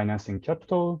financing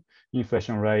capital,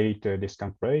 inflation rate,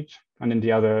 discount rate. And then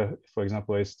the other, for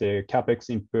example, is the CapEx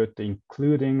input,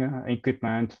 including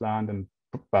equipment, land, and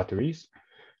batteries.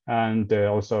 And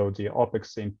also the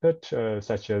OpEx input,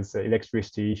 such as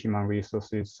electricity, human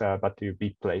resources, battery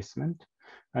replacement.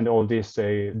 And all this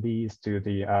leads to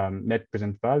the net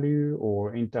present value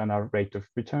or internal rate of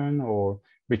return or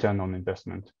return on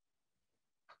investment.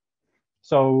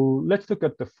 So let's look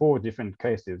at the 4 different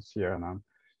cases here now.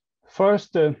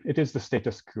 First, it is the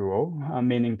status quo,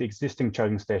 meaning the existing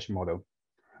charging station model.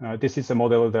 This is a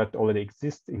model that already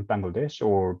exists in Bangladesh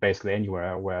or basically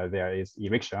anywhere where there is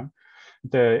e-rickshaw.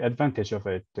 The advantage of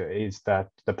it is that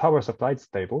the power supply is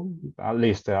stable, at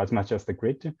least as much as the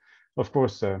grid. Of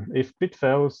course, if grid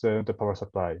fails, the power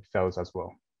supply fails as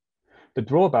well. The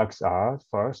drawbacks are,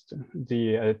 first,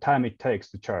 the time it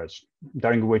takes to charge,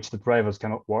 during which the drivers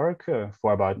cannot work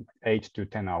for about 8 to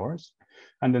 10 hours.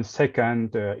 And then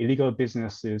second, illegal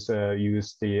businesses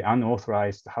use the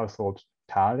unauthorized household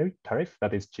tariff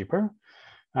that is cheaper.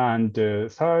 And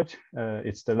third,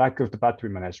 it's the lack of the battery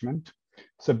management.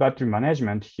 So battery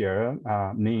management here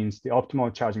means the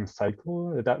optimal charging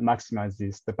cycle that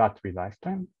maximizes the battery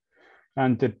lifetime.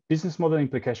 And the business model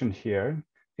implication here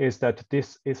is that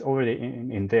this is already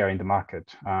in the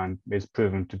market and is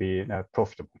proven to be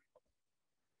profitable.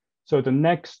 So the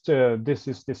next, this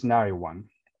is the scenario one.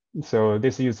 So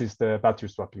this uses the battery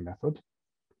swapping method.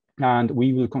 And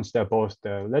we will consider both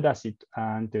the lead acid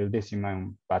and the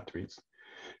lithium-ion batteries.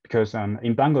 Because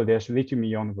in Bangladesh,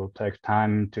 lithium-ion will take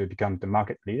time to become the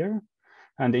market leader.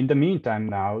 And in the meantime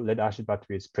now, lead-acid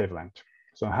battery is prevalent.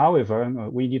 So however,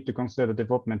 we need to consider the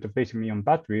development of lithium-ion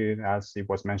battery, as it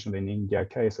was mentioned in India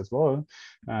case as well,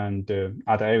 and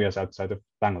other areas outside of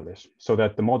Bangladesh, so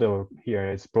that the model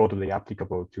here is broadly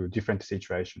applicable to different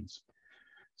situations.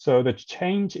 So the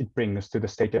change it brings to the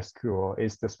status quo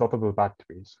is the swappable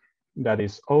batteries that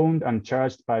is owned and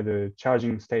charged by the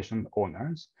charging station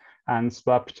owners and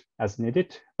swapped as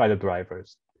needed by the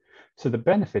drivers. So the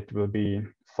benefit will be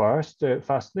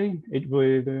firstly,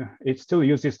 it still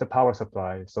uses the power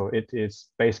supply, so it is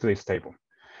basically stable.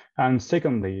 And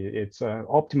secondly, it's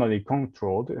optimally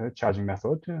controlled charging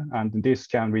method, and this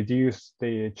can reduce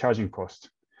the charging cost,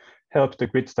 help the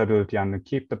grid stability, and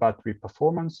keep the battery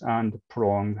performance and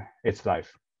prolong its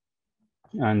life.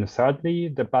 And thirdly,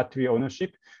 the battery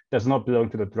ownership does not belong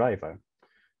to the driver.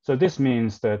 So this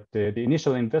means that the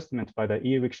initial investment by the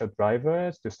e-rickshaw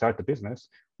drivers to start the business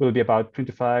will be about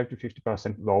 25 to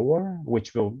 50% lower,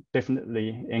 which will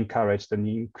definitely encourage the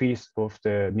increase of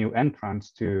the new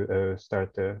entrants to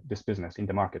start this business in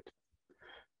the market.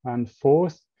 And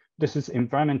fourth, this is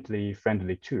environmentally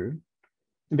friendly too,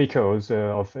 because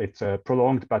of its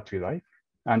prolonged battery life,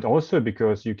 and also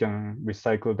because you can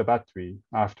recycle the battery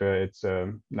after its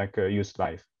used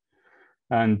life.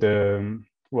 And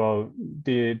well,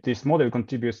 this model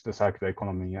contributes to the circular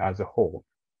economy as a whole.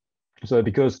 So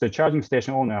because the charging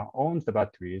station owner owns the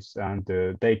batteries and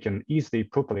they can easily,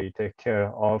 properly take care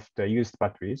of the used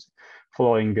batteries,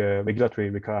 following regulatory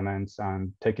requirements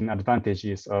and taking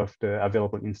advantages of the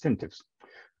available incentives.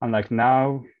 Unlike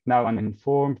now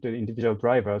uninformed, the individual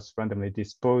drivers randomly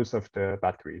dispose of the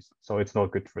batteries. So it's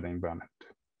not good for the environment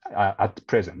at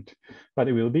present, but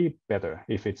it will be better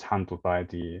if it's handled by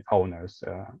the owners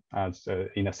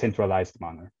in a centralized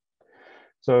manner.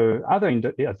 So other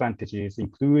advantages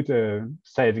include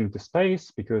saving the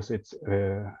space, because it's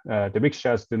the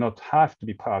rickshaws do not have to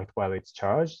be parked while it's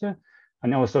charged.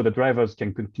 And also the drivers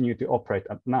can continue to operate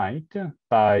at night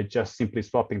by just simply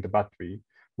swapping the battery,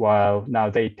 while now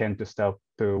they tend to stop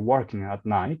working at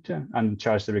night and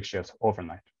charge the rickshaws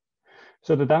overnight.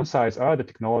 So the downsides are the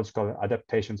technological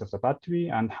adaptations of the battery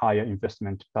and higher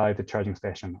investment by the charging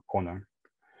station owner.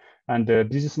 And the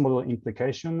business model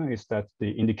implication is that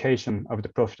the indication of the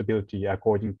profitability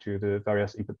according to the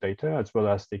various input data, as well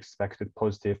as the expected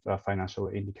positive financial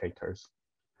indicators.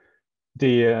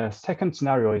 The second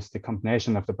scenario is the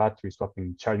combination of the battery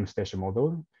swapping charging station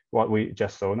model, what we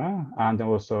just saw now, and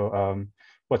also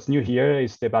what's new here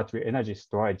is the battery energy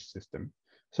storage system.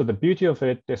 So the beauty of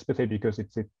it, especially because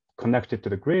it's connected to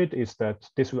the grid, is that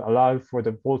this will allow for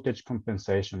the voltage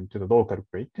compensation to the local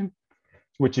grid,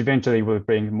 which eventually will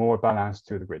bring more balance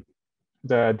to the grid.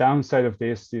 The downside of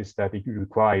this is that it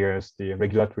requires the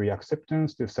regulatory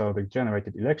acceptance to sell the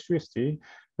generated electricity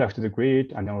back to the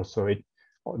grid, and also it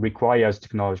requires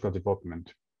technological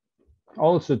development.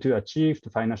 Also, to achieve the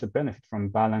financial benefit from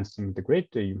balancing the grid,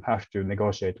 you have to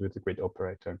negotiate with the grid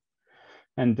operator.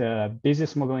 And the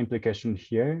business model implication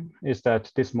here is that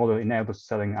this model enables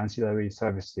selling ancillary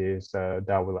services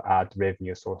that will add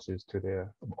revenue sources to the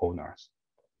owners.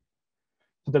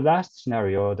 So the last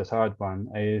scenario, the third one,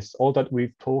 is all that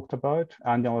we've talked about,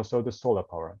 and also the solar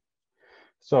power.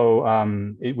 So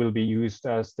it will be used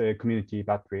as the community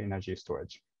battery energy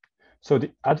storage. So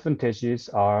the advantages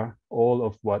are all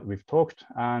of what we've talked,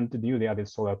 and the newly added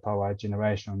solar power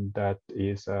generation that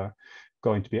is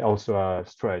going to be also a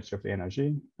storage of the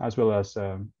energy, as well as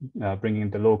bringing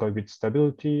the local grid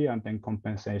stability and then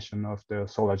compensation of the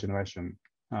solar generation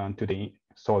to the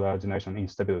solar generation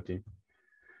instability.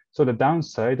 So the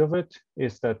downside of it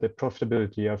is that the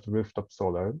profitability of the rooftop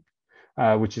solar,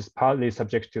 which is partly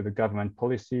subject to the government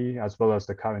policy, as well as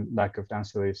the current lack of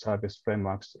ancillary service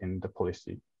frameworks in the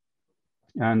policy.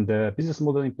 And the business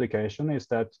model implication is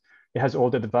that it has all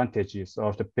the advantages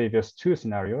of the previous two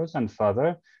scenarios, and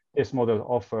further, this model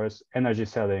offers energy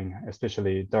selling,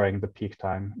 especially during the peak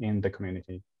time in the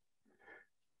community.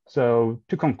 So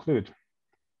to conclude,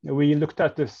 we looked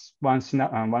at this one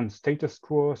status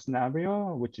quo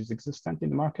scenario, which is existent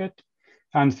in the market,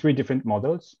 and three different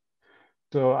models.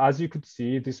 So as you could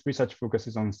see, this research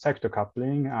focuses on sector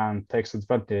coupling and takes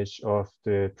advantage of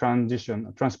the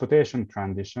transportation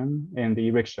transition in the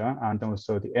e-rickshaw and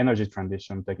also the energy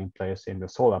transition taking place in the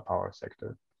solar power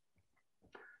sector.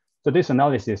 So this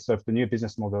analysis of the new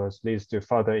business models leads to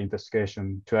further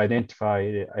investigation to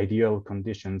identify the ideal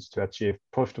conditions to achieve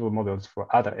profitable models for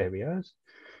other areas.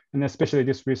 And especially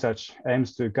this research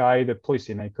aims to guide the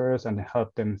policymakers and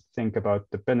help them think about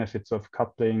the benefits of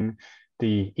coupling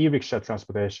the e-rickshaw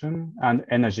transportation and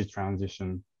energy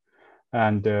transition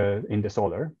and in the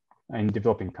solar in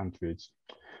developing countries.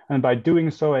 And by doing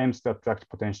so, aims to attract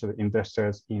potential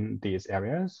investors in these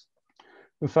areas.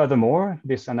 Furthermore,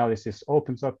 this analysis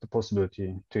opens up the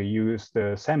possibility to use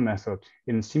the same method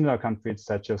in similar countries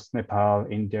such as Nepal,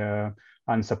 India,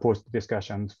 and supports the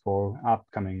discussions for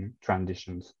upcoming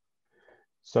transitions.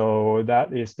 So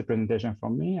that is the presentation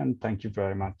from me, and thank you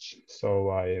very much. So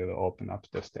I'll open up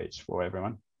the stage for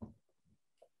everyone.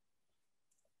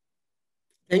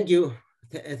 Thank you.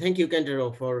 Thank you,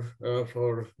 Kentaro,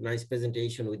 for nice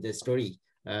presentation with the story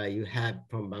you have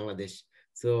from Bangladesh.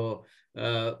 So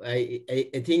I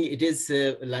think it is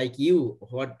like you,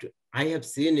 what I have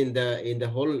seen in the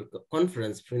whole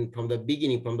conference from the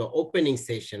beginning, from the opening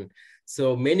session.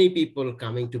 So many people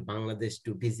coming to Bangladesh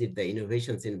to visit the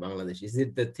innovations in Bangladesh. Is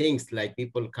it the things like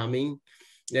people coming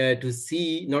to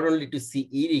see, not only to see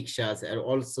e-rickshaws and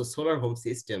also solar home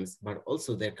systems, but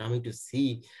also they're coming to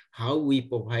see how we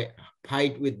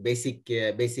fight with basic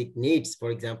needs.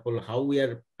 For example, how we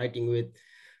are fighting with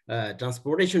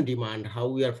transportation demand, how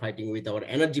we are fighting with our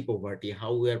energy poverty,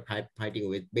 how we are fighting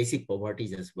with basic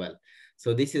poverties as well.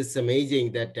 So this is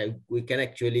amazing that we can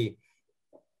actually,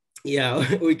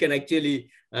 we can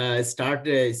actually start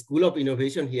a school of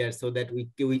innovation here, so that we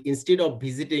instead of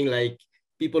visiting, like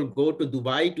people go to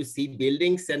Dubai to see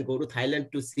buildings and go to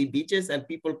Thailand to see beaches, and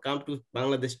people come to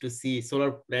Bangladesh to see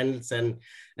solar panels and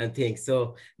things.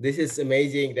 So this is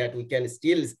amazing that we can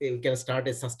start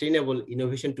a sustainable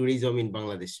innovation tourism in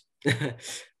Bangladesh.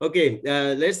 Okay,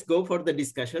 let's go for the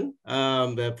discussion.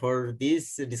 For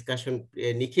this discussion,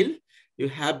 Nikhil, you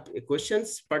have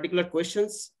questions, particular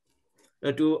questions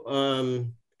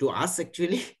to us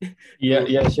actually?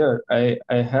 Yeah, sure. I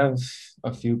have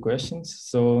a few questions.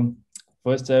 So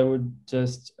first, I would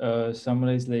just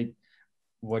summarize like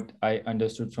what I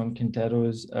understood from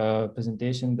Kentaro's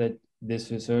presentation, that this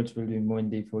research will be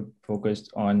mainly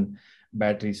focused on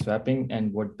battery swapping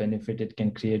and what benefit it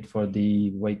can create for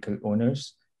the vehicle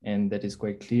owners. And that is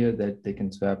quite clear that they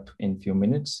can swap in few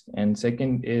minutes. And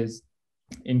second is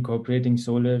incorporating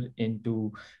solar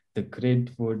into the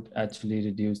grid would actually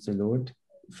reduce the load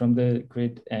from the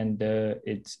grid, and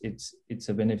it's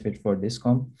a benefit for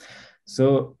DISCOM.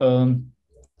 So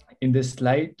in the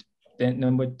slide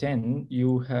number 10,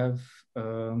 you have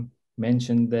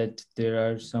mentioned that there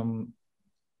are some,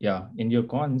 in your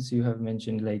cons, you have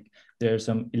mentioned like there are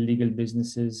some illegal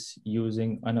businesses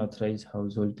using unauthorized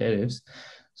household tariffs.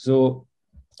 So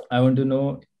I want to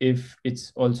know if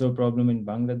it's also a problem in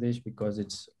Bangladesh, because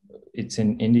it's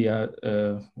in India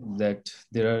that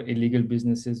there are illegal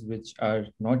businesses which are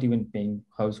not even paying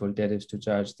household tariffs to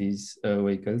charge these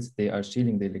vehicles. They are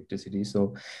stealing the electricity.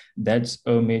 So that's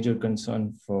a major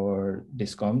concern for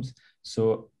DISCOMs.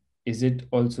 So is it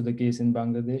also the case in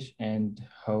Bangladesh? And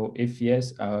how, if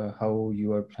yes, how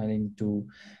you are planning to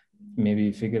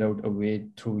maybe figure out a way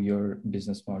through your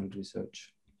business model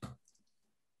research?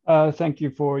 Thank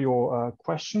you for your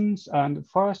questions. And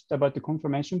first, about the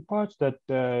confirmation part, that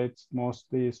it's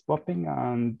mostly swapping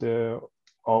and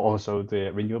also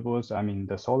the renewables, I mean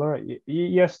the solar.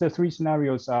 Yes, the three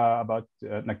scenarios are about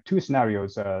like two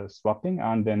scenarios swapping,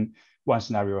 and then one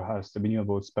scenario has the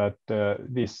renewables. But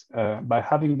this by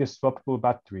having these swappable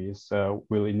batteries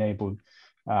will enable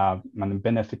and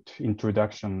benefit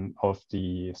introduction of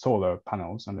the solar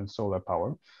panels and then solar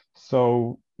power.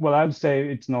 So, well, I'd say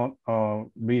it's not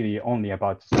really only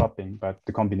about swapping, but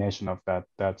the combination of that.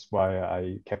 That's why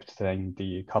I kept saying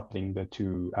the coupling the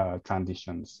two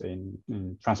transitions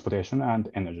in transportation and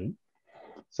energy.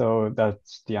 So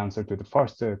that's the answer to the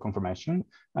first confirmation.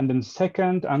 And then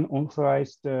second,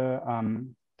 unauthorized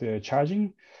the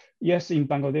charging. Yes, in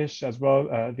Bangladesh as well,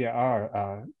 there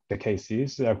are the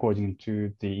cases according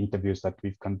to the interviews that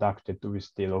we've conducted with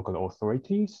the local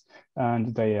authorities,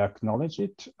 and they acknowledge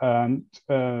it. And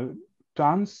to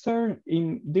answer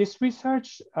in this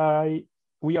research,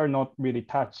 we are not really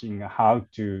touching how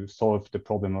to solve the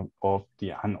problem of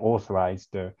the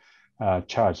unauthorized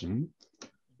charging.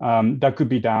 That could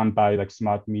be done by like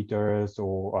smart meters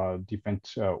or different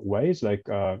ways, like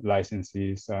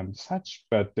licenses and such,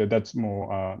 but that's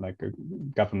more like a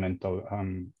governmental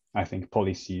I think,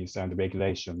 policies and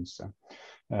regulations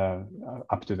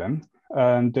up to them.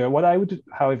 And what I would,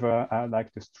 however,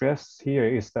 like to stress here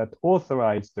is that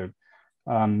authorized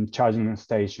charging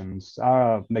stations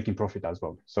are making profit as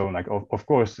well. So like, of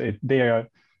course, they are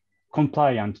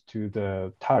compliant to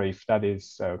the tariff that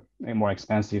is more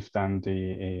expensive than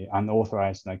the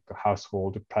unauthorized like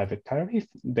household private tariff.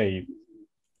 They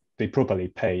properly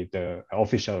pay the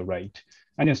official rate,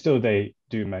 and then still they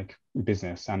do make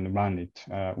business and run it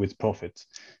with profits.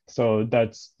 So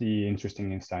that's the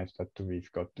interesting insight that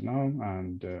we've got to know.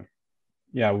 And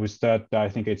yeah, with that, I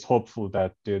think it's hopeful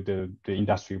that the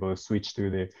industry will switch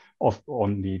to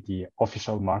only the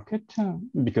official market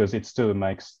because it still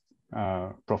makes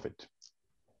profit.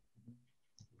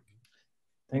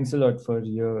 Thanks a lot for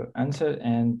your answer.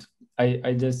 And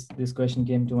this question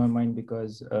came to my mind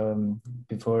because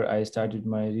before I started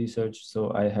my research,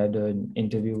 so I had an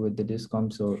interview with the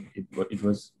Discom. So it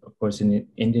was, of course, in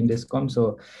Indian Discom.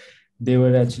 So they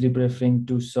were actually preferring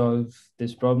to solve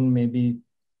this problem maybe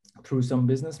through some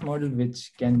business model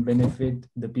which can benefit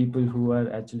the people who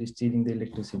are actually stealing the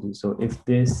electricity. So if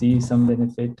they see some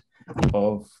benefit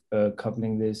of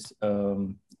coupling this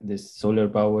this solar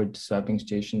powered swapping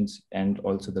stations and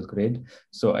also the grid,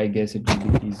 so I guess it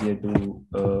will be easier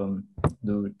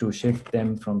to shift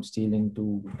them from stealing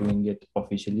to doing it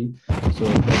officially. So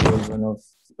that was one of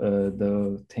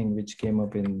the thing which came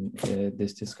up in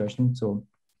this discussion. So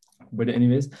but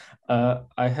anyways,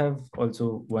 I have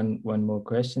also one more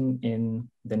question in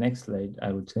the next slide,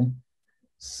 I would say.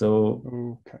 So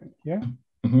okay, yeah.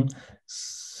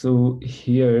 So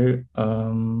here,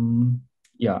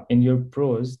 yeah, in your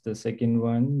pros, the second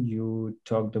one, you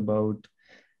talked about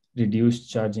reduced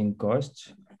charging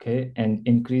costs, okay, and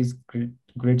increased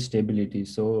grid stability.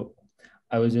 So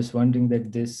I was just wondering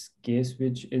that this case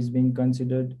which is being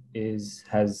considered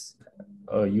has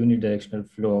a unidirectional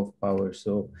flow of power.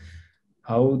 So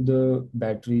how the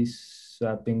battery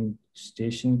swapping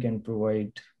station can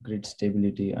provide grid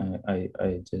stability,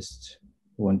 I just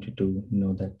wanted to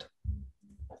know that.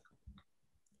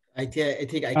 I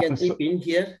think I can chip in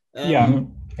here. Yeah,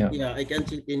 I can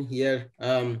chip in here.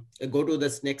 Go to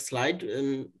this next slide,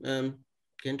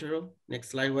 Kentaro. Next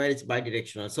slide, where it's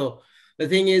bidirectional. So the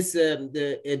thing is,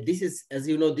 this is, as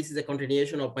you know, this is a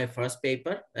continuation of my first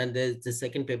paper, and the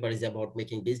second paper is about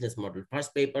making business model.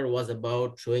 First paper was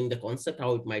about showing the concept,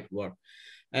 how it might work,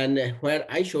 and where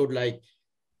I showed like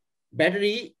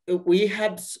battery, we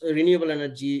have renewable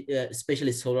energy,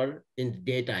 especially solar in the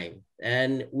daytime,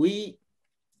 and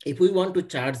if we want to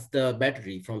charge the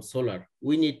battery from solar,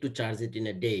 we need to charge it in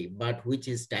a day, but which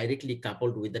is directly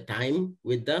coupled with the time,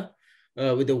 with the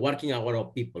working hour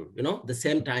of people, you know, the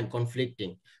same time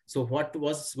conflicting. So what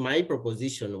was my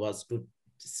proposition was to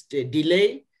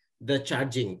delay the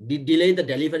charging, delay the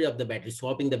delivery of the battery,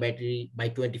 swapping the battery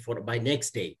by next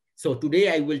day. So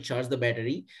today I will charge the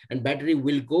battery and battery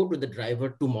will go to the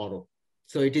driver tomorrow.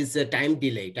 So it is a time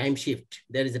delay, time shift.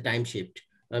 There is a time shift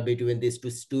between these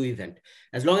two events.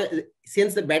 As long as,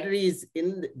 since the battery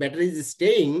is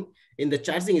staying in the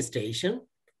charging station,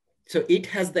 so it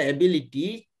has the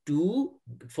ability to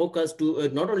focus to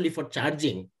not only for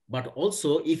charging, but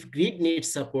also if grid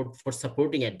needs support for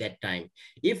supporting at that time.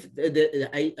 If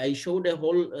I showed a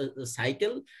whole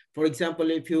cycle, for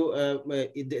example, if you,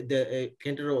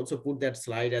 Kentaro also put that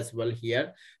slide as well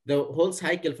here, the whole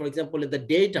cycle, for example, in the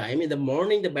daytime, in the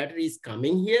morning, the battery is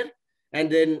coming here,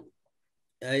 and then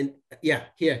yeah,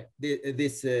 here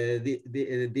this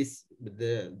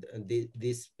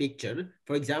picture,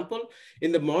 for example,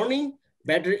 in the morning,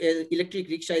 battery electric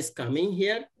rickshaw is coming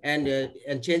here and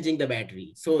changing the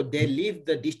battery. So they leave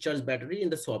the discharged battery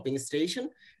in the swapping station,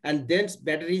 and then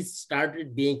batteries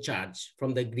started being charged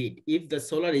from the grid. If the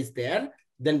solar is there,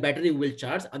 then battery will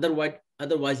charge.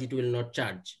 Otherwise it will not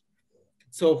charge.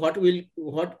 So what it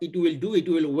will do, it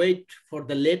will wait for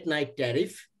the late night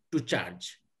tariff to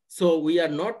charge. So we are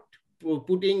not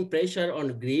putting pressure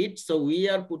on grid. So we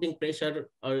are putting pressure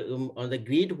on the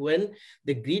grid when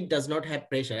the grid does not have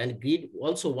pressure, and grid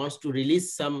also wants to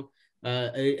release some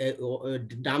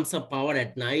dumps of power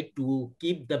at night to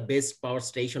keep the best power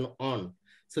station on.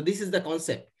 So this is the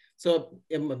concept. So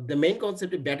the main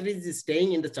concept of batteries is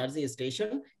staying in the charging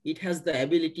station. It has the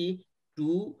ability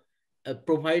to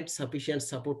provide sufficient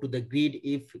support to the grid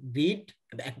if grid,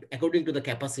 according to the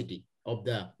capacity of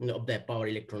the power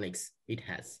electronics it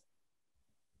has.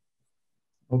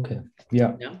 Okay.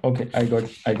 Yeah. Okay.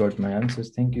 I got my answers.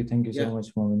 Thank you so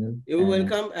much, Mominul. You're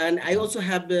welcome. And I also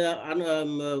have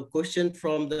a question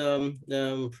from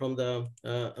the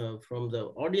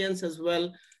audience as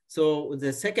well. So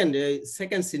the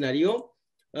second scenario,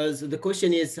 So the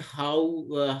question is how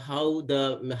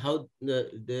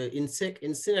in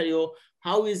scenario,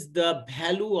 how is the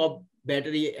value of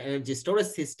battery energy storage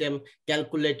system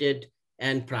calculated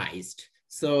and priced?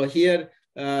 So here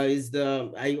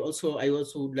I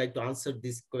also would like to answer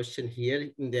this question here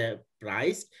in the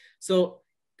price. So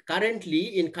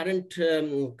currently in current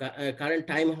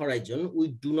time horizon, we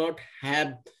do not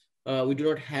have the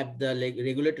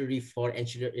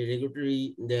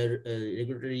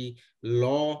regulatory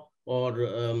law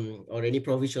or any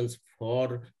provisions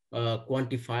for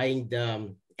quantifying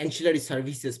the ancillary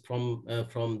services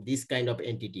from this kind of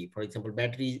entity, for example,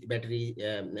 battery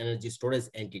energy storage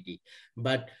entity.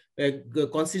 But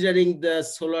considering the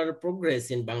solar progress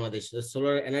in Bangladesh, the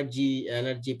solar energy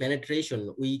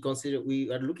penetration, we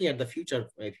are looking at the future.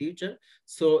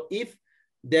 So if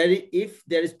there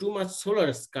is too much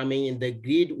solar coming in the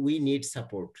grid, we need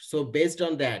support. So based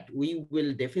on that, we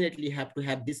will definitely have to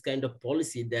have this kind of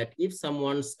policy that if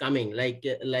someone's coming, like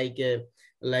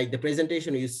the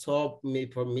presentation you saw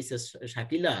from Mrs.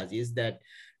 Shakila, is that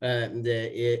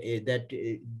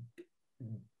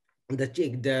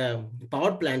the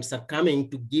power plants are coming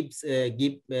to give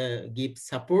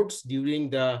supports during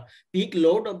the peak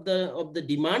load of the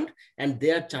demand, and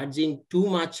they are charging too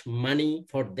much money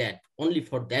for that, only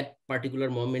for that particular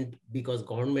moment, because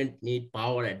government need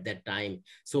power at that time.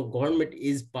 So government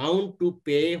is bound to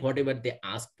pay whatever they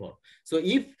ask for. So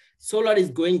if solar is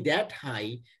going that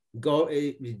high,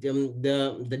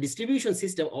 the distribution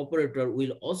system operator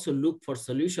will also look for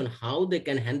solution how they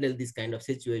can handle this kind of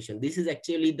situation. This is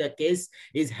actually the case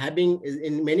is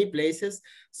in many places.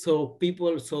 So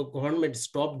government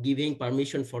stop giving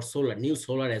permission for new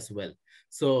solar as well.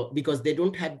 So because they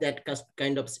don't have that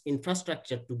kind of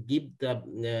infrastructure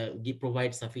to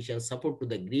provide sufficient support to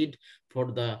the grid for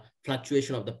the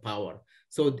fluctuation of the power.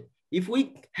 So if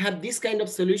we have this kind of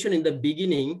solution in the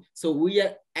beginning, so we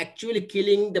are actually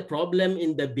killing the problem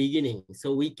in the beginning.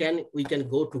 So we can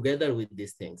go together with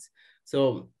these things.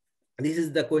 So this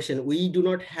is the question. We do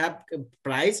not have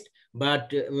priced,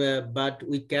 but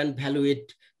we can value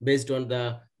it based on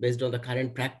the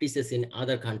current practices in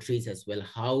other countries as well,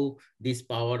 how this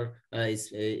power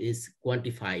is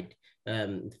quantified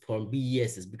for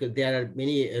BESS, because there are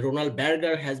many. Ronald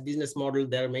Berger has business model.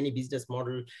 There are many business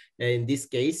model. In this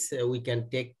case, we can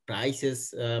take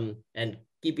prices and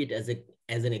keep it as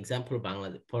an example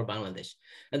for Bangladesh.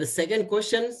 And the second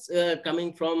question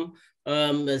coming from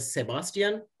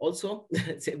Sebastian also.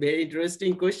 It's a very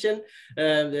interesting question.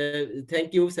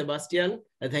 Thank you, Sebastian.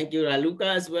 Thank you, Raluca,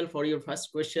 as well for your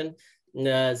first question.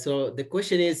 So the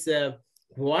question is,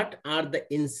 what are the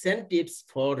incentives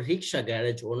for rickshaw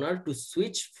garage owner to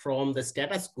switch from the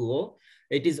status quo?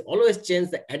 It is always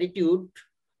change the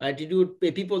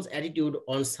people's attitude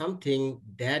on something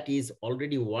that is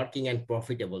already working and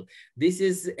profitable. This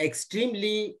is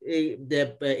extremely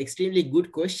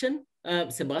good question,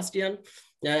 Sebastian.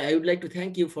 I would like to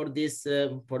thank you for this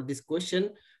question.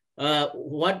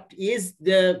 What is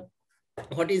the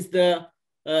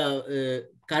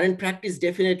current practice?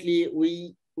 Definitely,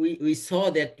 we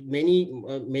saw that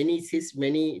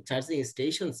many charging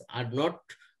stations are not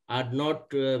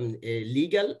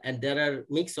legal, and there are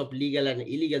mix of legal and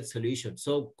illegal solutions.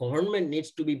 So government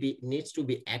needs to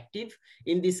be active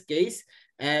in this case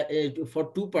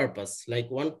for two purposes. Like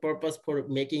one purpose for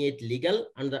making it legal,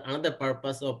 and the another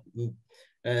purpose of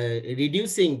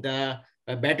reducing the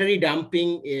battery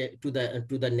dumping to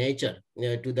the nature,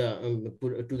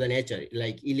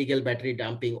 like illegal battery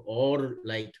dumping, or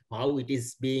like how it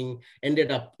is being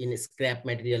ended up in a scrap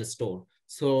material store.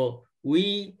 So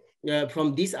we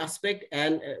from this aspect,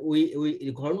 and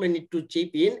the government need to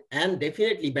chip in, and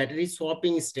definitely battery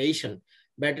swapping station.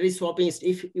 If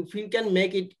you can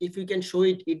make it, if you can show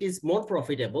it, it is more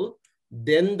profitable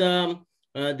than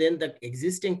the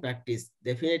existing practice.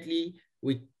 Definitely,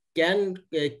 we can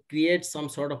create some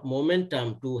sort of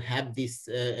momentum to have this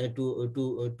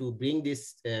to bring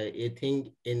this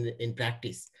thing in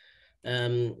practice.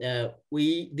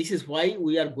 This is why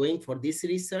we are going for this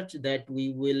research, that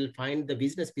we will find the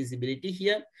business feasibility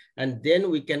here, and then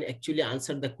we can actually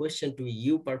answer the question to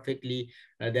you perfectly,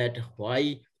 that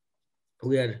why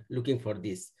we are looking for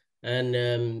this. And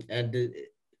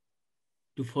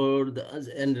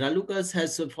Ralucas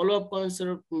has a follow-up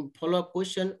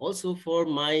question also for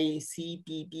my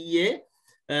CPPA.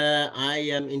 I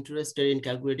am interested in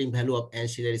calculating value of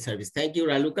ancillary service. Thank you,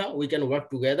 Raluca. We can work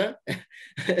together.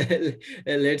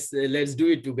 Let's do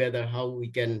it together, how we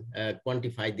can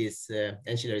quantify these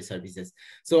ancillary services.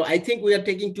 So I think we are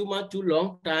taking too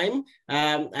long time.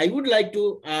 I would like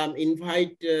to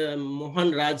invite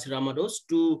Mohan Raj Ramadoss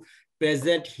to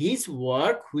present his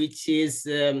work, which is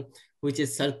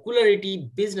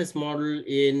circularity business model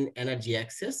in energy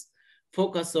access,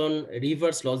 focus on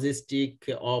reverse logistic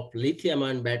of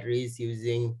lithium-ion batteries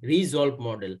using resolve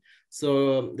model.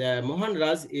 So Mohan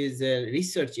Raj is a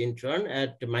research intern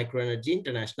at MicroEnergy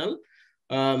International.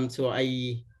 So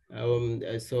I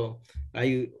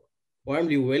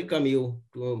warmly welcome you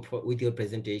with your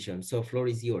presentation. So floor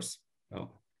is yours,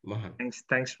 Mohan.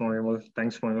 Thanks, Mominul.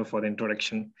 Thanks, Mominul, for the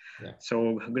introduction. Yeah.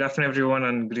 So good afternoon, everyone,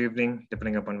 and good evening,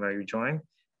 depending upon where you join.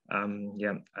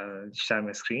 Share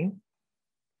my screen.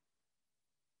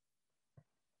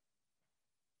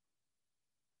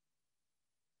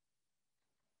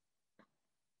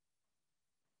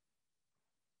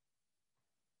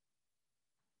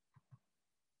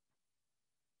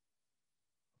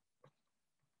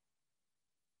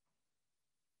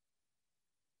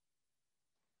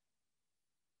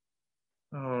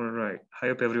 All right, I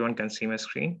hope everyone can see my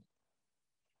screen.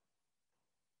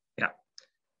 Yeah,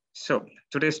 so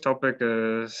today's topic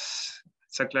is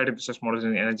circularity business models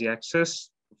in energy access,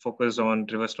 focus on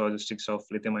reverse logistics of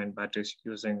lithium-ion batteries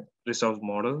using resolve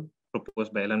model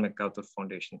proposed by Ellen MacArthur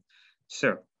Foundation.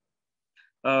 So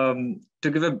to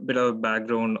give a bit of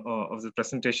background of the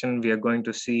presentation, we are going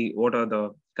to see what are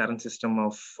the current system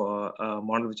of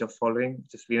model which are following,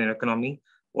 which is linear economy.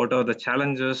 What are the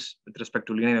challenges with respect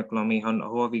to linear economy, and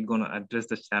how are we going to address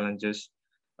the challenges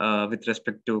with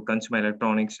respect to consumer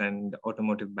electronics and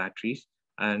automotive batteries,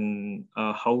 and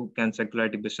how can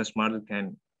circularity business model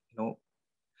can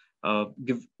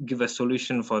give a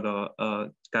solution for the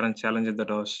current challenges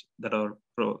that are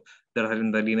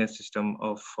in the linear system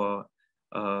of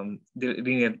the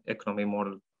linear economy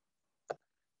model.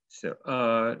 So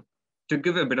to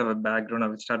give a bit of a background, I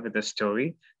will start with a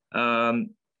story.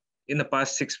 In the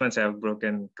past 6 months, I have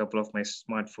broken a couple of my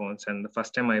smartphones, and the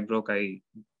first time I broke, I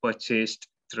purchased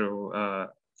through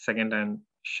second-hand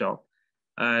shop.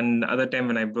 And other time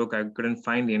when I broke, I couldn't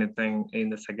find anything in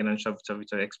the second-hand shops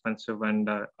which are expensive, and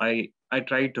I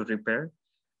tried to repair,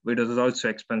 but it was also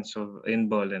expensive in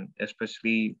Berlin.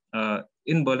 Especially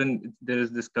in Berlin, there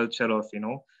is this culture of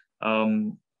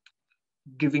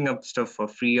giving up stuff for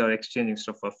free or exchanging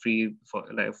stuff for free, for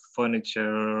like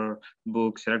furniture,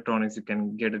 books, electronics. You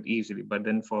can get it easily, but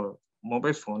then for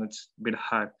mobile phone, it's a bit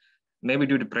hard. Maybe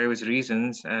due to privacy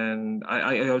reasons, and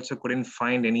I also couldn't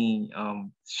find any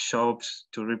shops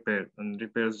to repair, and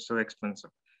repairs are so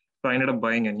expensive. So I ended up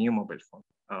buying a new mobile phone.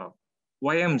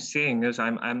 Why I'm saying is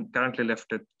I'm currently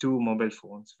left with 2 mobile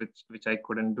phones, which I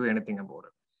couldn't do anything about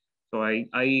it. So I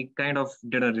kind of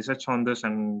did a research on this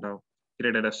and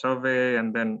created a survey,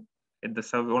 and then at the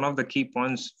survey, one of the key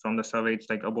points from the survey, it's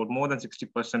like about more than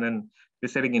 60% in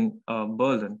residing in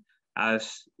Berlin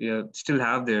as still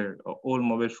have their old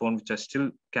mobile phone, which are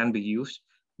still can be used,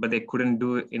 but they couldn't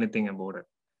do anything about it.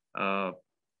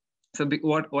 So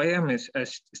why I'm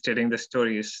stating the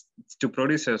story is to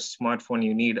produce a smartphone,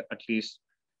 you need at least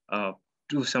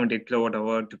 270 kilowatt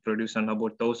hour to produce and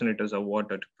about 1,000 liters of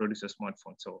water to produce a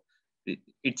smartphone. So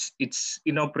it's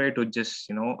inappropriate to just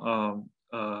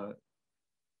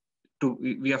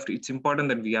it's important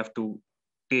that we have to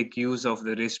take use of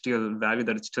the residual value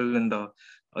that is still in the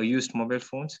used mobile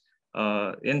phones.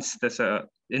 Hence the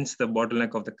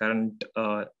bottleneck of the current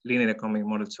linear economic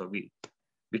model. So we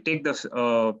take this,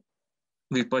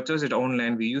 we purchase it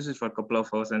online, we use it for a couple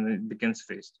of hours, and it becomes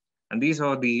waste. And these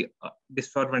are the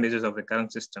disadvantages of the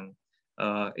current system.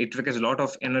 It requires a lot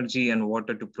of energy and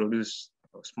water to produce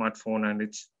a smartphone, and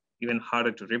it's even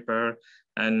harder to repair,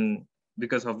 and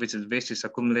because of which waste is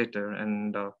accumulated,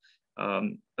 and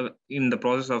in the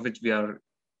process of which we are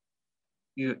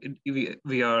in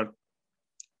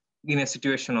a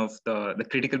situation of the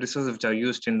critical resources which are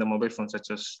used in the mobile phone,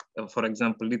 such as, for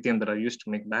example, lithium that are used to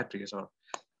make batteries,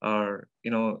 or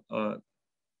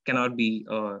cannot be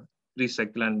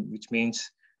recycled, and which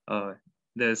means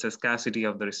there's a scarcity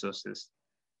of the resources.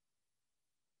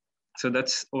 So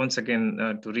that's, once again,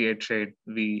 to reiterate,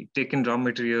 we take in raw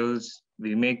materials,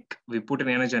 we put in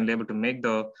energy and labor to make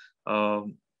the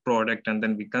product, and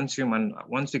then we consume, and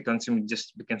once we consume, it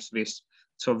just becomes waste.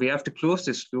 So we have to close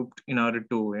this loop in order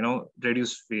to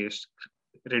reduce waste,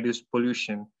 reduce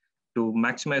pollution, to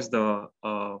maximize the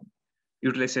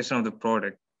utilization of the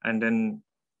product, and then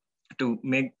to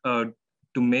make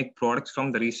products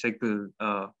from the recycled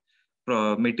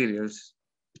materials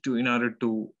in order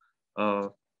to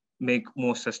make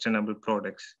more sustainable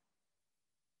products.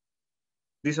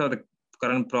 These are the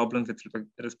current problems with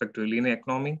respect to linear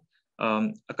economy.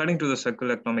 According to the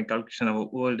circular economic calculation, our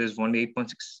world is only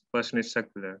 8.6%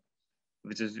 circular,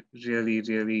 which is really,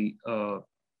 really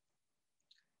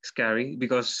scary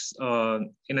because we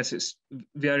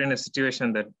are in a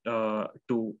situation that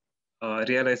to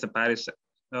realize the Paris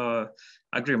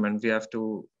agreement, we have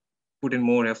to put in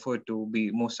more effort to be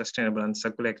more sustainable, and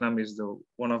circular economy is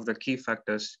one of the key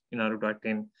factors in order to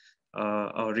attain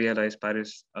or realize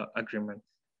Paris agreement.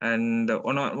 And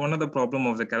one of the problem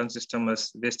of the current system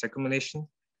is waste accumulation.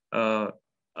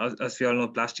 As we all know,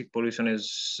 plastic pollution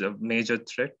is a major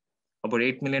threat. About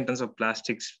 8 million tons of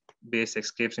plastics waste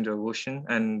escapes into the ocean,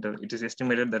 and it is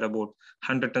estimated that about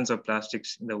 100 tons of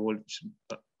plastics in the world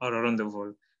are around the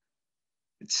world.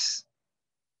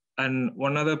 And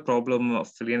one other problem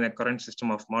of in a current system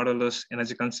of modulus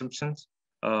energy consumptions,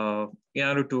 in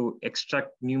order to extract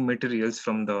new materials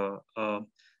from the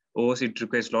ores, it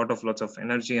requires lots of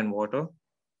energy and water.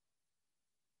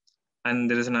 And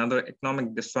there is another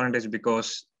economic disadvantage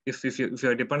because if you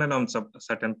are dependent on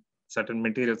certain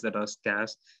materials that are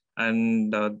scarce,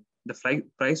 and the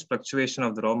price fluctuation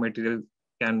of the raw material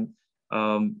can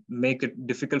make it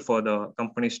difficult for the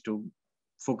companies to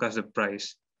forecast the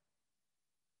price.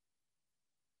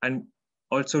 And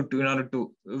also, in order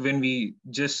to, when we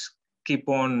just keep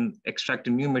on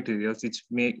extracting new materials, it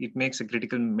makes a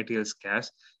critical material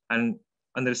scarce, and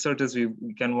the result is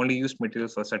we can only use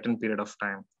materials for a certain period of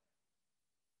time.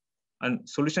 And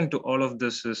solution to all of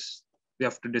this is we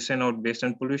have to design out waste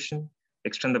and pollution,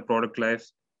 extend the product life,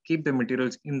 keep the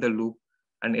materials in the loop,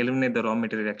 and eliminate the raw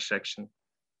material extraction.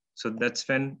 So that's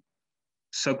when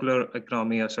circular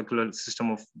economy or circular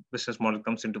system of business model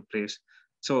comes into place.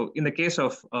 So in the case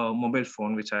of a mobile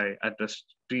phone, which I addressed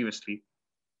previously,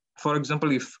 for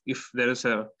example, if there is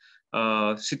a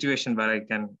situation where I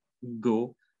can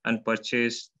go and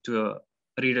purchase to a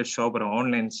retail shop or an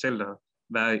online seller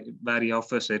where he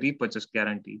offers a repurchase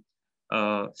guarantee,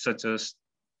 such as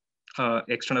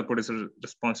external producer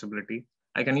responsibility,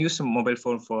 I can use a mobile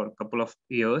phone for a couple of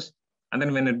years. And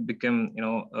then when it became,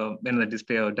 when the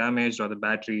display is damaged or the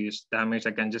battery is damaged,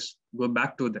 I can just go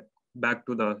back to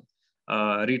the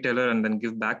retailer and then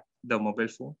give back the mobile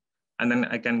phone, and then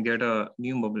I can get a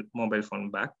new mobile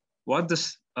phone back. What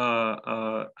this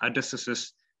addresses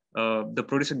is the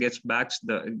producer gets back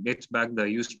the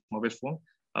used mobile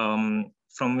phone,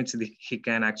 from which he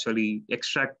can actually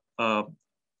extract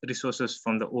resources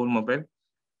from the old mobile,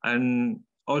 and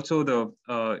also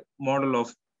the model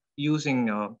of using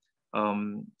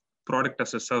product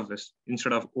as a service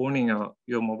instead of owning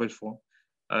your mobile phone.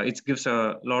 It gives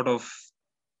a lot of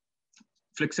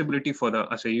flexibility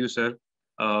for as a user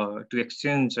to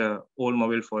exchange old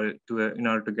mobile phone in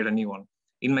order to get a new one.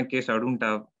 In my case, I wouldn't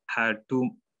have had two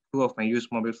of my used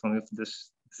mobile phone if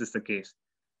this is the case.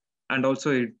 And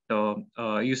also it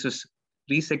uses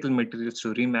recycled materials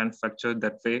to remanufacture.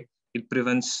 That way, it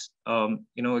prevents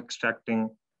extracting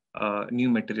new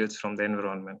materials from the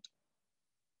environment.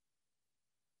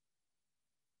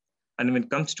 And when it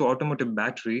comes to automotive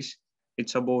batteries,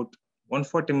 it's about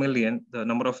 140 million, the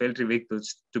number of electric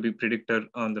vehicles to be predicted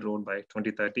on the road by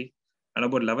 2030. And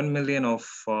about 11 million of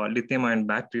lithium-ion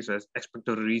batteries are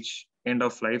expected to reach end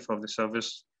of life of the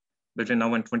service between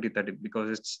now and 2030,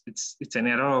 because it's an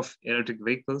era of electric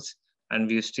vehicles, and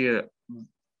we see a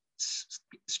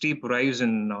steep rise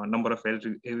in number of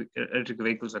electric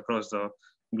vehicles across the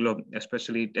globe.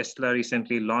 Especially Tesla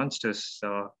recently launched its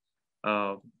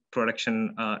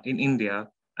production in India,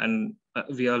 and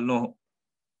we all know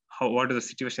what is the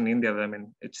situation in India. I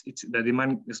mean, the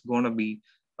demand is going to be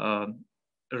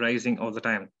rising all the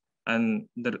time. And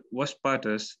the worst part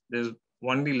is there's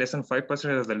only less than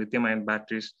 5% of the lithium-ion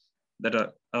batteries that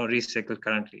are recycled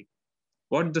currently.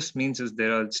 What this means is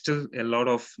there are still a lot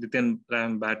of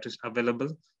lithium-ion batteries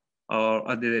available,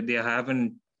 or they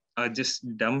haven't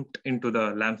just dumped into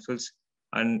the landfills.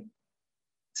 And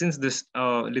since this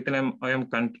lithium-ion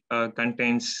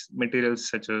contains materials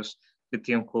such as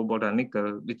lithium, cobalt, or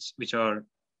nickel, which are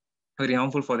very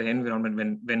harmful for the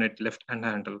environment when it left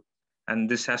unhandled. And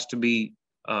this has to be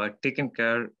taken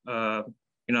care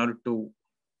in order to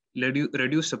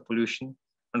reduce the pollution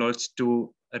and also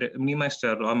to minimize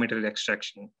the raw material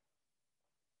extraction.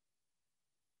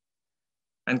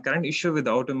 And current issue with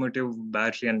the automotive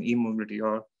battery and e-mobility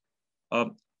are,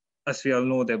 as we all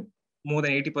know, that more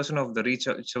than 80% of the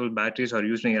rechargeable batteries are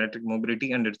used in electric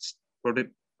mobility, and it's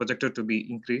projected to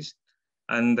be increased.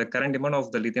 And the current demand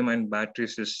of the lithium-ion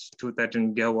batteries is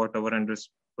 213 gigawatt-hour, and is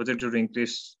projected to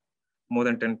increase more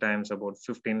than 10 times, about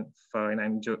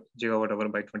 15.9 gigawatt-hour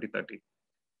by 2030.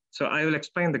 So I will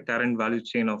explain the current value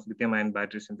chain of lithium-ion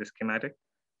batteries in this schematic.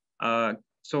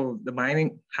 So the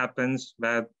mining happens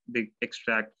where they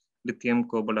extract lithium,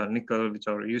 cobalt, or nickel, which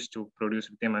are used to produce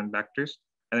lithium-ion batteries,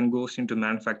 and then goes into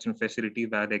manufacturing facility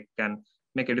where they can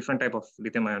make a different type of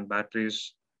lithium-ion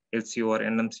batteries LCO or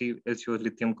NMC. LCO is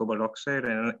lithium cobalt oxide,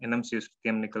 and NMC is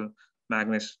lithium nickel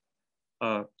manganese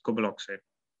cobalt oxide.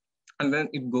 And then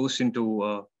it goes into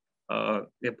a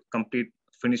complete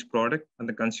finished product, and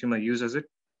the consumer uses it.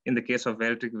 In the case of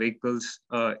electric vehicles,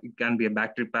 it can be a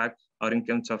battery pack, or in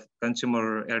terms of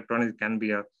consumer electronics, it can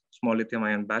be a small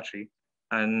lithium-ion battery.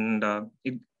 And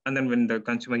then when the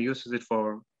consumer uses it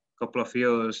for a couple of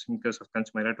years, in case of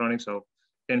consumer electronics, or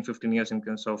 10, 15 years in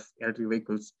terms of electric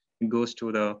vehicles, it goes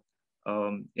to the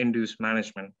end-use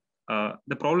management.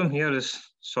 The problem here is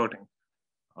sorting.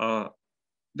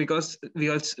 Because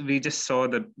we just saw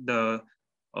that the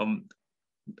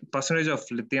percentage of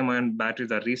lithium-ion batteries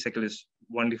that recycle is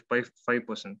only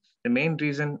 5%. The main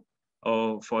reason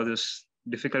for this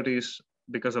difficulty is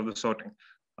because of the sorting.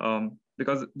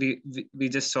 Because we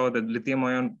just saw that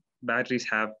lithium-ion batteries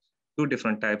have two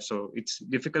different types, so it's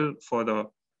difficult for the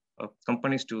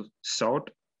companies to sort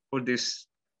for these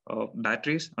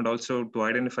batteries, and also to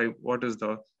identify what is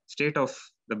the state of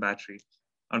the battery.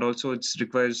 And also it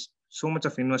requires so much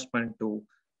of investment to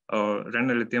run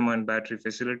a lithium-ion battery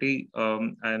facility,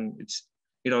 and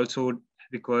it also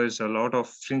requires a lot of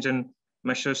stringent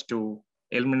measures to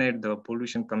eliminate the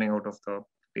pollution coming out of the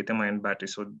lithium-ion battery.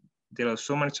 So there are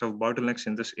so much of bottlenecks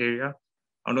in this area,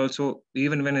 and also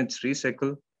even when it's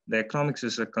recycled, the economics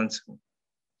is a concern,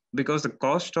 because the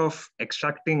cost of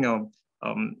extracting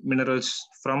minerals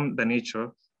from the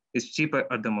nature is cheaper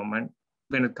at the moment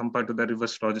when it compared to the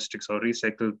reverse logistics or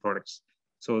recycled products.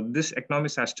 So this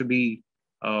economics has to be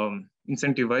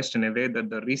incentivized in a way that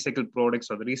the recycled products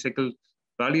or the recycled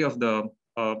value of the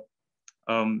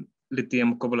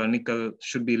lithium, cobalt, and nickel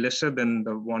should be lesser than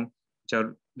the one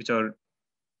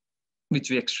which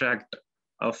we extract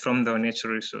from the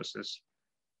natural resources.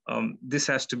 This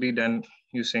has to be done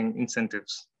using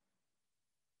incentives.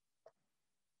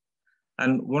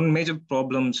 And one major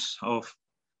problems of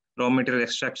raw material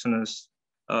extraction is,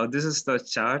 this is the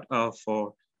chart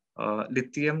for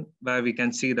lithium, where we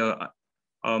can see the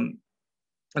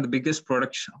biggest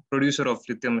producer of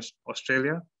lithium is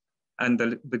Australia, and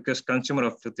the biggest consumer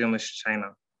of lithium is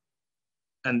China.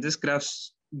 And this graph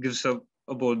gives up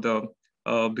about the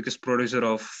biggest producer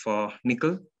of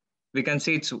nickel. We can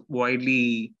see it's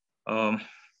widely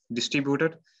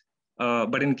distributed,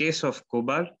 but in case of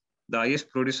cobalt, the highest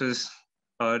producer is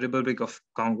Republic of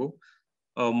Congo.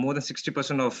 More than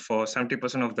 60% of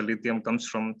 70% of the lithium comes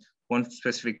from one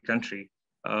specific country.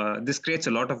 This creates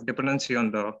a lot of dependency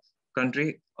on the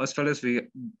country, as well as we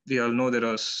all know there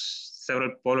are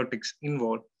several politics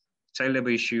involved, child labor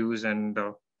issues, and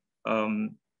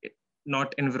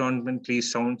not environmentally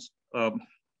sound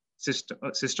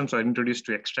systems are introduced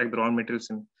to extract the raw materials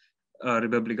in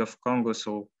Republic of Congo.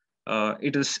 So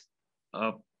it is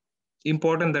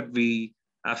important that we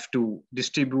have to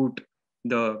distribute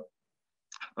the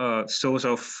source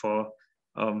of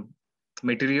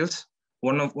materials.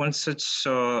 One such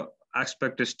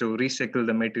aspect is to recycle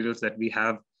the materials that we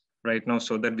have right now,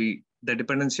 so that the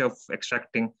dependency of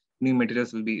extracting new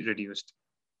materials will be reduced.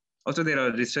 Also, there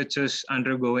are researchers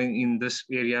undergoing in this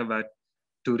area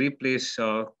to replace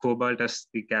cobalt as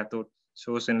the cathode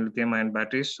source in lithium-ion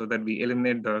batteries, so that we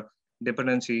eliminate the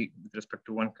dependency with respect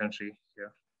to one country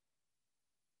here.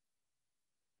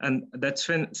 And that's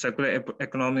when circular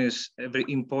economy is very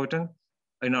important,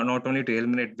 not only to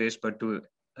eliminate waste, but to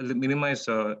minimize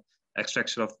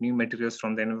extraction of new materials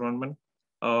from the environment,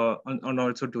 and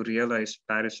also to realize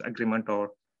Paris Agreement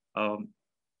or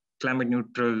climate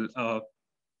neutral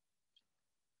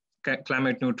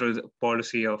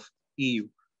policy of EU,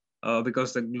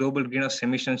 because the global greenhouse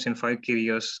emissions in 5 key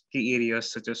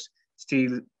areas such as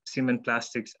steel, cement,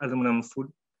 plastics, aluminum,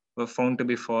 food were found to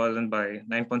be fallen by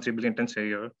 9.3 billion tons a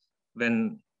year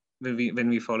when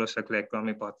we follow circular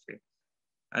economy pathway.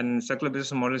 And circular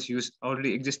business models use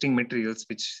already existing materials,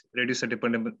 which reduce the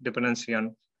dependency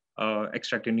on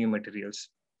extracting new materials.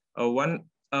 One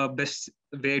best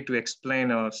way to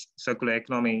explain a circular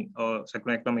economy or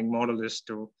circular economic model is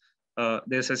to,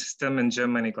 there's a system in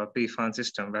Germany called PFAN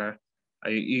system, where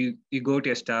you go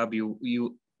to a stab,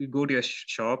 you go to a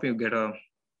shop, you get a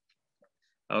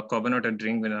carbonated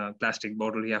drink in a plastic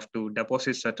bottle. You have to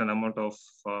deposit certain amount of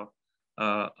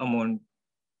amount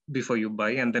before you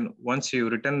buy, and then once you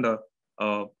return the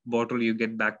bottle, you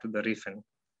get back to the refill.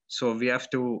 So we have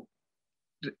to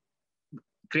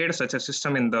create such a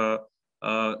system in a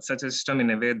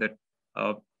way that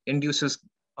end users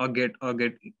are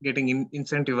getting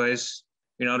incentivized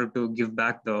in order to give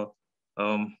back the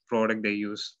product they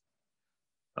use.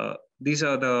 These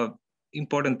are the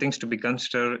important things to be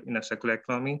considered in a circular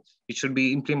economy. It should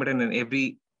be implemented in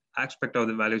every aspect of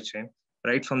the value chain,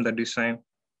 right from the design,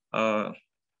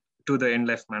 to the end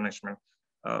life management.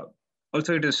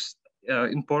 Also, it is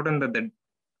important that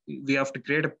we have to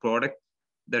create a product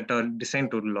that are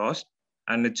designed to last,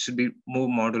 and it should be more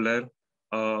modular.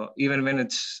 Even when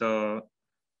it's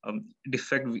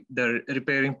defect, the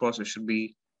repairing process should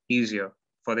be easier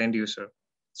for the end user.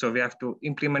 So we have to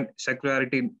implement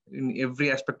circularity in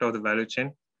every aspect of the value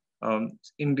chain.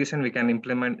 In design, we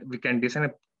can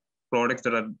design products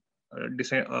that are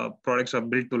products are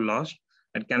built to last.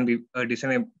 It can be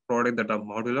design a product that are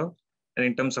modular. And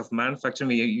in terms of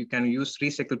manufacturing, you can use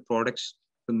recycled products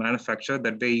to manufacture.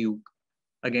 That way, you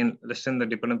again lessen the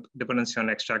dependency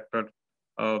on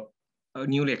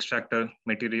newly extracted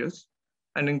materials.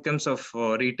 And in terms of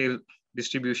retail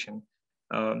distribution,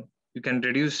 you can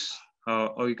reduce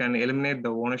or you can eliminate the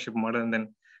ownership model and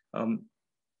then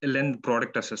lend the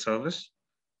product as a service.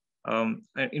 And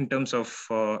in terms of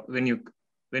when you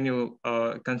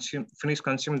finish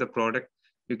consuming the product,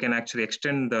 you can actually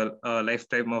extend the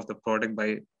lifetime of the product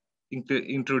by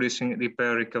introducing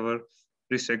repair, recover,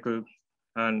 recycle,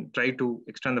 and try to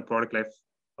extend the product life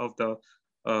of the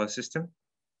system.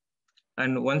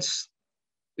 And once,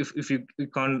 if you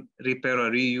can't repair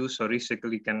or reuse or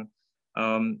recycle, you can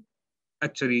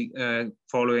actually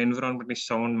follow environmentally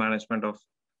sound management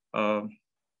of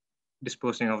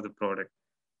disposing of the product.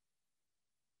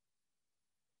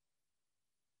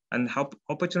 And how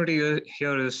opportunity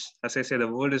here is, as I said, the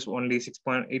world is only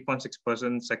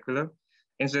 8.6% secular.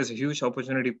 Hence, there's a huge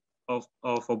opportunity of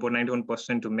about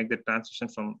 91% to make the transition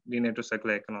from linear to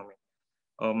circular economy.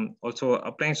 Also,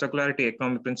 applying circularity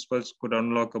economic principles could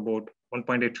unlock about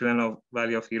 1.8 trillion of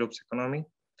value of Europe's economy.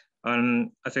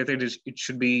 And as I said, it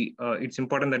should be, it's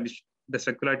important that the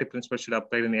circularity principle should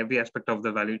apply in every aspect of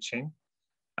the value chain.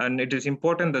 And it is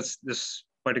important that this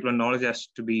particular knowledge has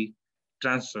to be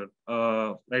transferred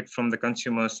right from the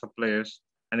consumers, suppliers,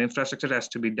 and infrastructure has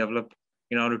to be developed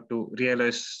in order to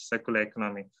realize circular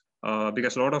economy.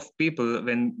 Because a lot of people,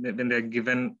 when they're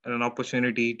given an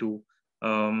opportunity to,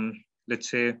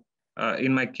 let's say,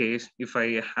 in my case, if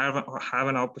I have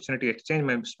an opportunity to exchange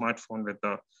my smartphone with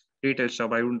a retail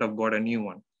shop, I wouldn't have bought a new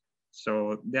one.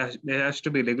 So there has to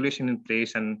be regulation in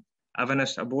place, and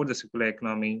awareness about the circular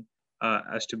economy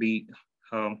has to be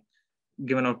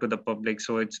given out to the public.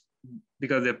 So it's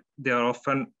because they are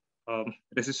often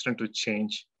resistant to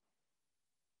change.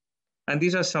 And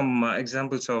these are some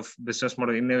examples of business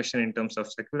model innovation in terms of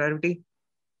circularity.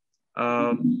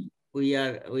 We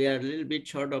are a little bit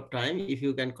short of time. If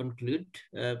you can conclude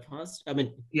fast, I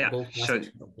mean, yeah, go fast. sure.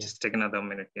 Okay. Just take another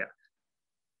minute. Yeah.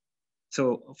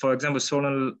 So, for example,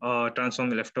 Sonal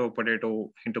transformed the leftover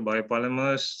potato into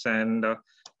biopolymers, and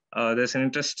there's an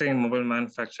interesting mobile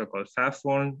manufacturer called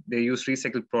Fairphone. They use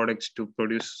recycled products to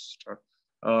produce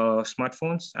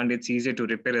smartphones, and it's easier to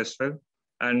repair as well.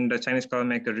 And the Chinese car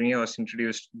maker Rickshaw has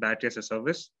introduced battery as a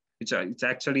service, which it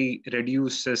actually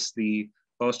reduces the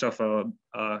cost of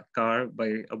a car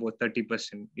by about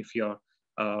 30% if you're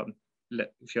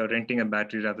renting a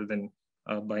battery rather than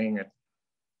buying it.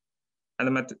 And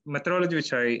the methodology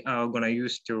which I gonna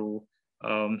use to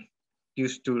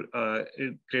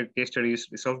create case studies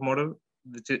resolve model,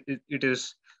 which it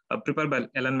is prepared by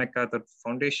Ellen MacArthur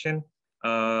Foundation.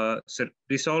 So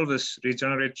resolve is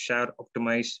regenerate, share,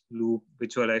 optimize, loop,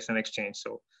 visualize, and exchange.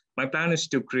 So my plan is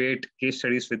to create case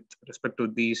studies with respect to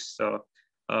these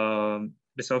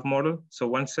resolve model. So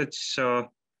one such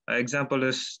example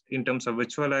is in terms of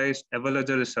visualize.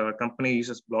 Everledger is a company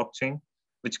uses blockchain,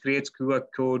 which creates QR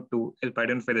code to help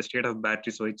identify the state of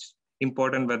battery. So it's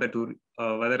important whether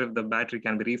if the battery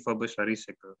can be refurbished or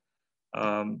recycled.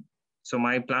 So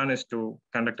my plan is to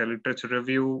conduct a literature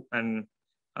review and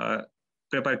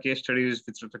prepare case studies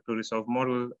with respect to resolve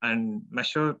model and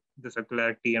measure the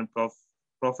circularity and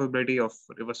profitability of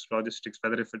reverse logistics,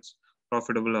 whether if it's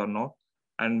profitable or not,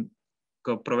 and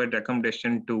provide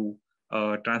recommendation to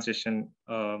transition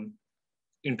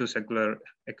into circular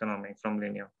economy from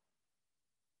linear.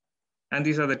 And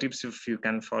these are the tips if you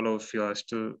can follow if you are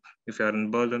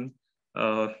in Berlin,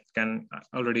 can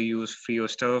already use free your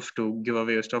stuff to give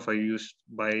away your stuff or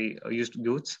buy used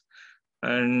goods.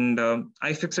 And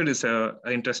iFixit is an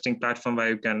interesting platform where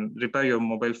you can repair your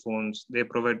mobile phones. They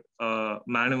provide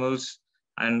manuals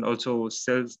and also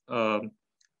sells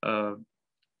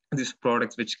these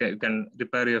products which you can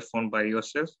repair your phone by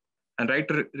yourself. And right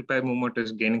to repair movement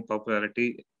is gaining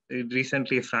popularity.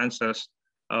 Recently, France has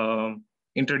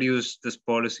introduced this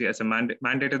policy as a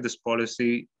mandated this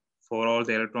policy for all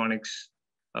the electronics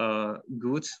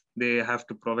goods. They have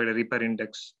to provide a repair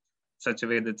index such a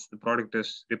way that the product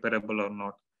is repairable or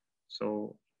not.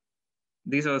 So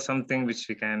these are something which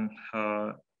we can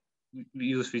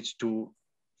use which to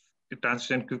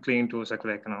transition quickly into a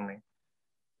circular economy.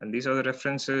 And these are the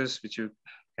references which you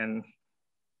can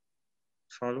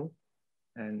follow.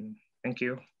 And thank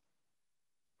you.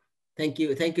 Thank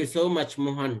you. Thank you so much,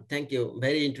 Mohan. Thank you.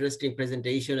 Very interesting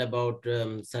presentation about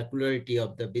circularity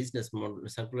of the business model,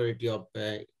 circularity of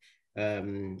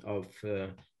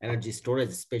energy storage,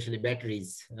 especially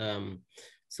batteries.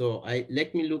 So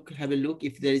let me have a look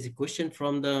if there is a question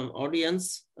from the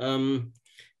audience.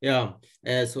 Yeah,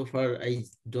 so far I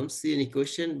don't see any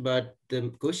question, but the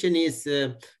question is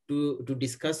to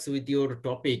discuss with your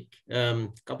topic.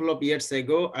 Couple of years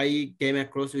ago, I came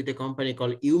across with a company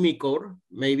called Umicore.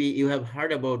 Maybe you have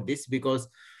heard about this because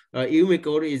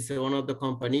Umicore is one of the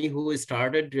company who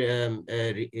started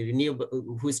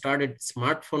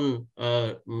smartphone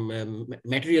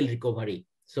material recovery.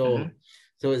 So.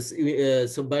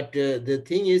 But the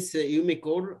thing is,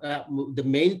 Umicore, the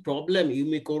main problem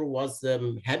Umicore was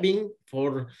having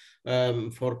for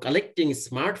collecting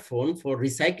smartphone for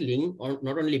recycling, or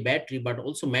not only battery but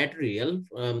also material.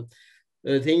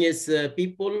 The thing is,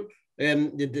 people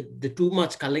the too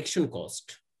much collection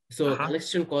cost. So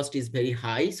collection cost is very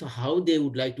high. So how they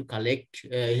would like to collect,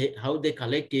 how they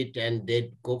collect it and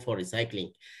they go for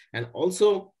recycling, and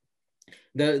also.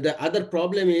 The other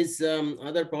problem is for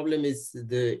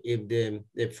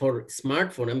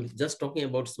smartphone. I'm just talking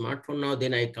about smartphone now.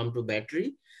 Then I come to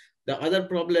battery. The other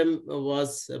problem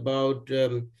was about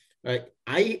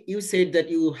you said that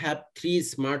you have 3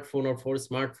 smartphone or 4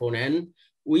 smartphone, and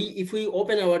if we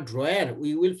open our drawer,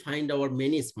 we will find our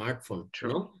many smartphone. Sure.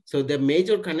 You know? So the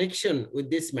major connection with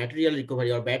this material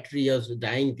recovery or battery or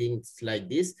dying things like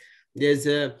this. There's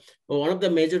one of the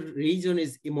major reason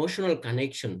is emotional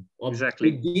connection of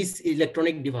these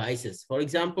electronic devices. For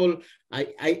example,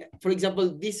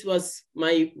 this was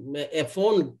a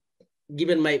phone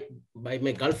given by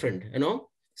my girlfriend, you know.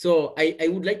 So I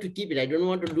would like to keep it. I don't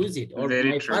want to lose it, or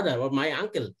my father or my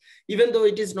uncle, even though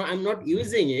it is not. I'm not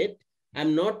using it. I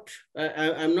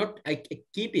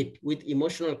keep it with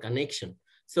emotional connection.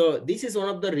 So this is one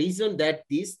of the reasons that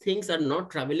these things are not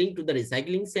traveling to the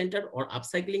recycling center or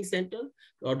upcycling center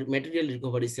or the material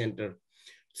recovery center.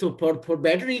 So for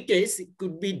battery case, it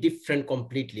could be different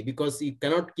completely because you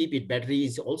cannot keep it. Battery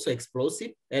is also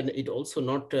explosive, and it also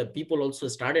not, people also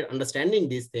started understanding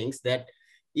these things that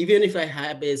even if I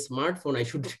have a smartphone, I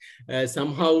should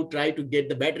somehow try to get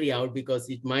the battery out because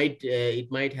it might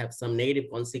have some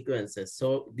negative consequences.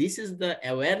 So this is the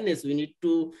awareness we need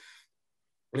to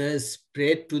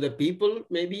spread to the people,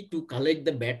 maybe to collect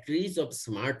the batteries of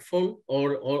smartphone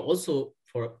or also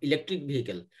for electric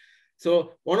vehicle.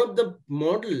 So one of the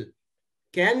model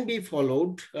can be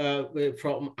followed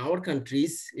from our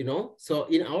countries, you know. So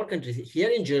in our countries, here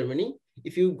in Germany,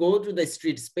 if you go to the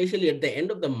street, especially at the end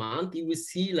of the month, you will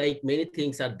see like many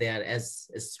things are there as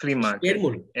free market,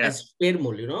 as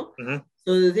spermul, you know.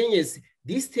 So the thing is,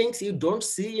 these things you don't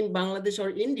see in Bangladesh or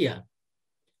India.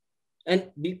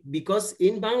 And because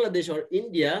in Bangladesh or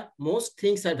India, most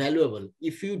things are valuable.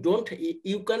 If you don't,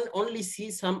 you can only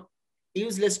see some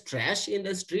useless trash in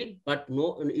the street, but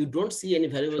no, you don't see any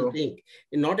valuable thing.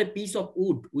 Not a piece of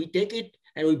wood. We take it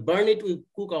and we burn it, we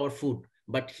cook our food.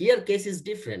 But here case is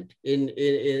different in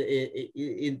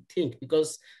think,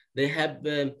 because they have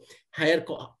higher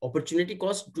opportunity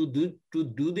cost to do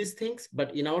these things.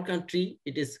 But in our country,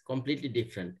 it is completely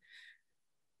different.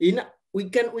 We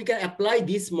can apply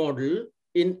this model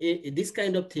in this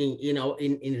kind of thing in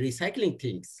recycling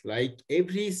things. Like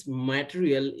every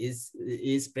material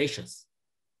is precious,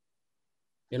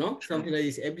 you know, something like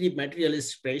this. Every material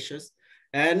is precious,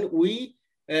 and we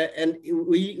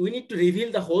need to reveal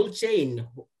the whole chain.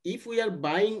 If we are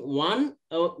buying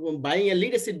buying a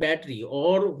lead acid battery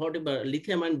or whatever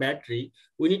lithium-ion battery,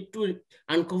 we need to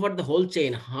uncover the whole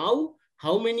chain. How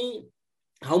many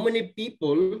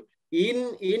people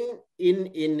in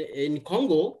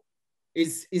Congo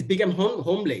is become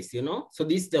homeless, you know. So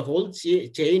this the whole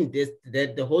chain,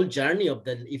 the whole journey of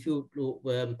the, if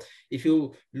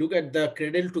you look at the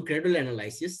cradle to cradle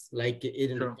analysis, like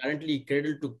currently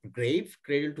cradle to cradle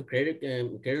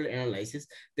analysis,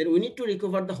 then we need to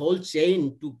recover the whole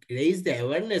chain to raise the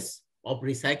awareness of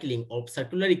recycling, of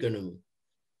circular economy.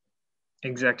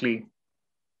 Exactly.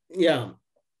 Yeah.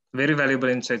 Very valuable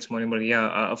insights, Mominul.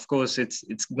 Yeah, of course, it's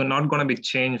not going to be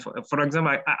changed. For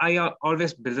example, I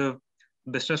always believe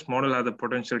business model has the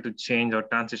potential to change or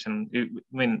transition. I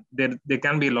mean, there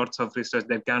can be lots of research,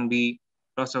 there can be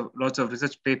lots of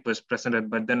research papers presented,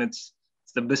 but then it's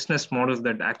the business models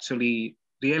that actually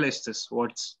realize this,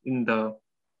 what's in the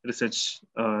research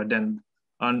done.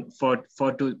 And for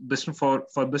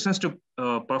business to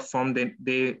perform,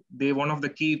 they one of the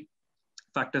key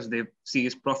factors they see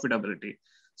is profitability.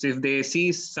 So if they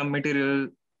see some material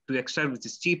to extract which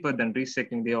is cheaper than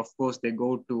recycling, they of course they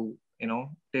go to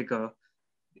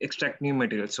extract new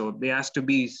material. So there has to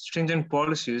be stringent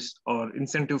policies or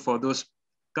incentive for those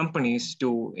companies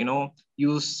to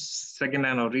use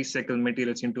secondhand or recycled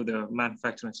materials into the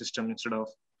manufacturing system instead of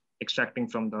extracting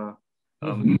from the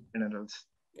minerals.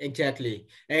 Exactly.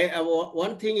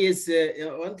 One thing is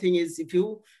if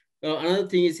you another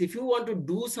thing is if you want to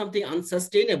do something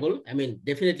unsustainable, I mean,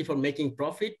 definitely for making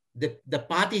profit, the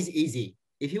path is easy.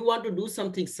 If you want to do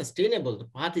something sustainable, the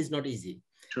path is not easy.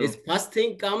 Its first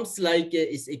thing comes like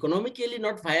it's economically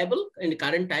not viable in the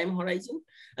current time horizon.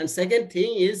 And second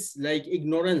thing is like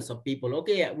ignorance of people.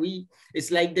 Okay,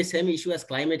 it's like the same issue as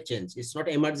climate change. It's not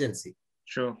emergency.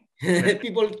 Sure.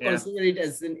 People consider it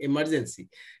as an emergency.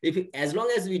 As long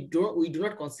as we do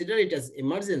not consider it as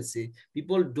emergency,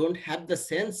 people don't have the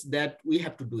sense that we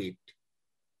have to do it.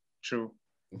 True.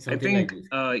 Something I think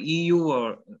like EU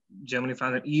or Germany,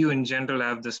 France, EU in general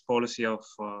have this policy of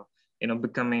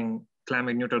becoming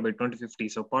climate neutral by 2050.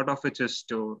 So part of it is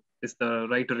the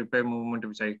right to repair movement,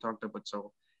 which I talked about.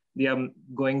 So they are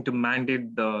going to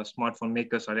mandate the smartphone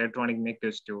makers or electronic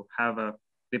makers to have a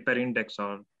repair index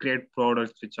or create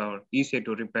products which are easier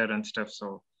to repair and stuff.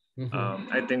 So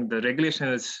I think the regulation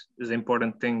is an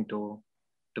important thing to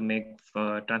make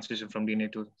transition from linear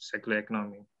to circular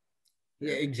economy.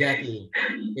 Yeah, exactly.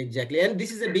 And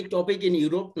this is a big topic in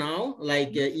Europe now.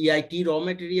 Like EIT raw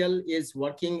material is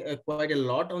working quite a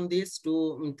lot on this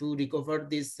to recover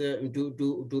this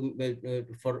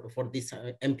for this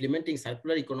implementing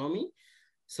circular economy.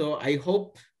 So I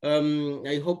hope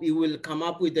you will come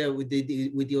up with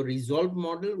your resolved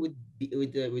model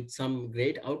with some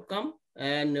great outcome.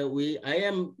 And I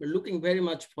am looking very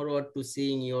much forward to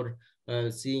seeing your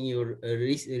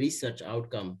research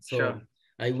outcome. So. Sure.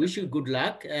 I wish you good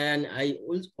luck, and I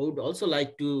would also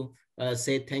like to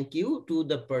say thank you to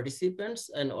the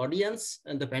participants and audience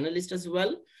and the panelists as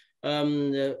well.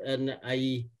 And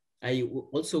I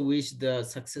also wish the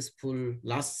successful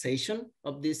last session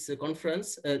of this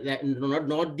conference.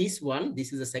 Not this one.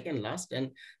 This is the second last,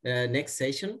 and next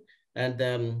session,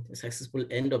 and successful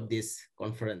end of this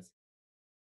conference.